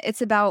department.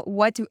 It's about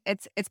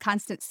it's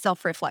constant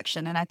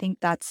self-reflection. And I think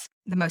that's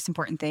the most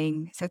important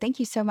thing. So thank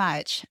you so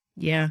much.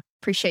 Yeah.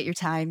 Appreciate your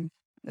time.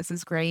 This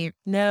is great.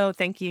 No,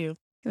 thank you.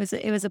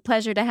 It was a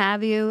pleasure to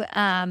have you.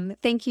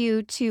 Thank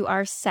you to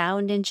our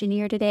sound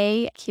engineer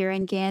today,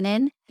 Kieran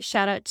Gannon.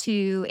 Shout out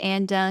to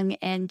Ann Dung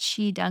and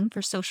Chi Dung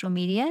for social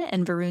media,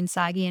 and Varun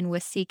Sagi and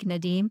Wasik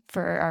Nadim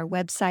for our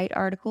website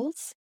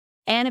articles.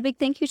 And a big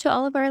thank you to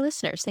all of our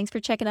listeners. Thanks for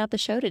checking out the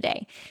show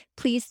today.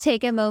 Please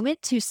take a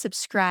moment to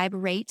subscribe,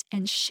 rate,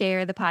 and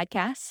share the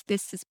podcast.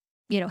 This is,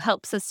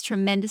 helps us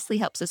tremendously,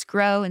 helps us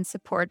grow and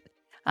support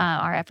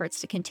our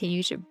efforts to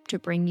continue to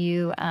bring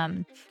you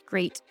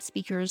great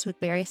speakers with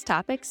various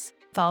topics.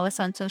 Follow us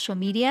on social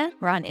media.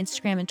 We're on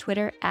Instagram and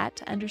Twitter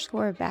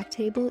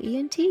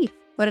 @_BackTableENT.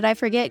 What did I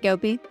forget,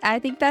 Gopi? I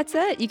think that's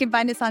it. You can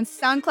find us on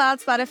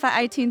SoundCloud, Spotify,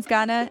 iTunes,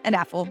 Ghana, and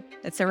Apple.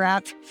 That's a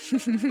wrap.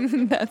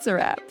 That's a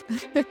wrap.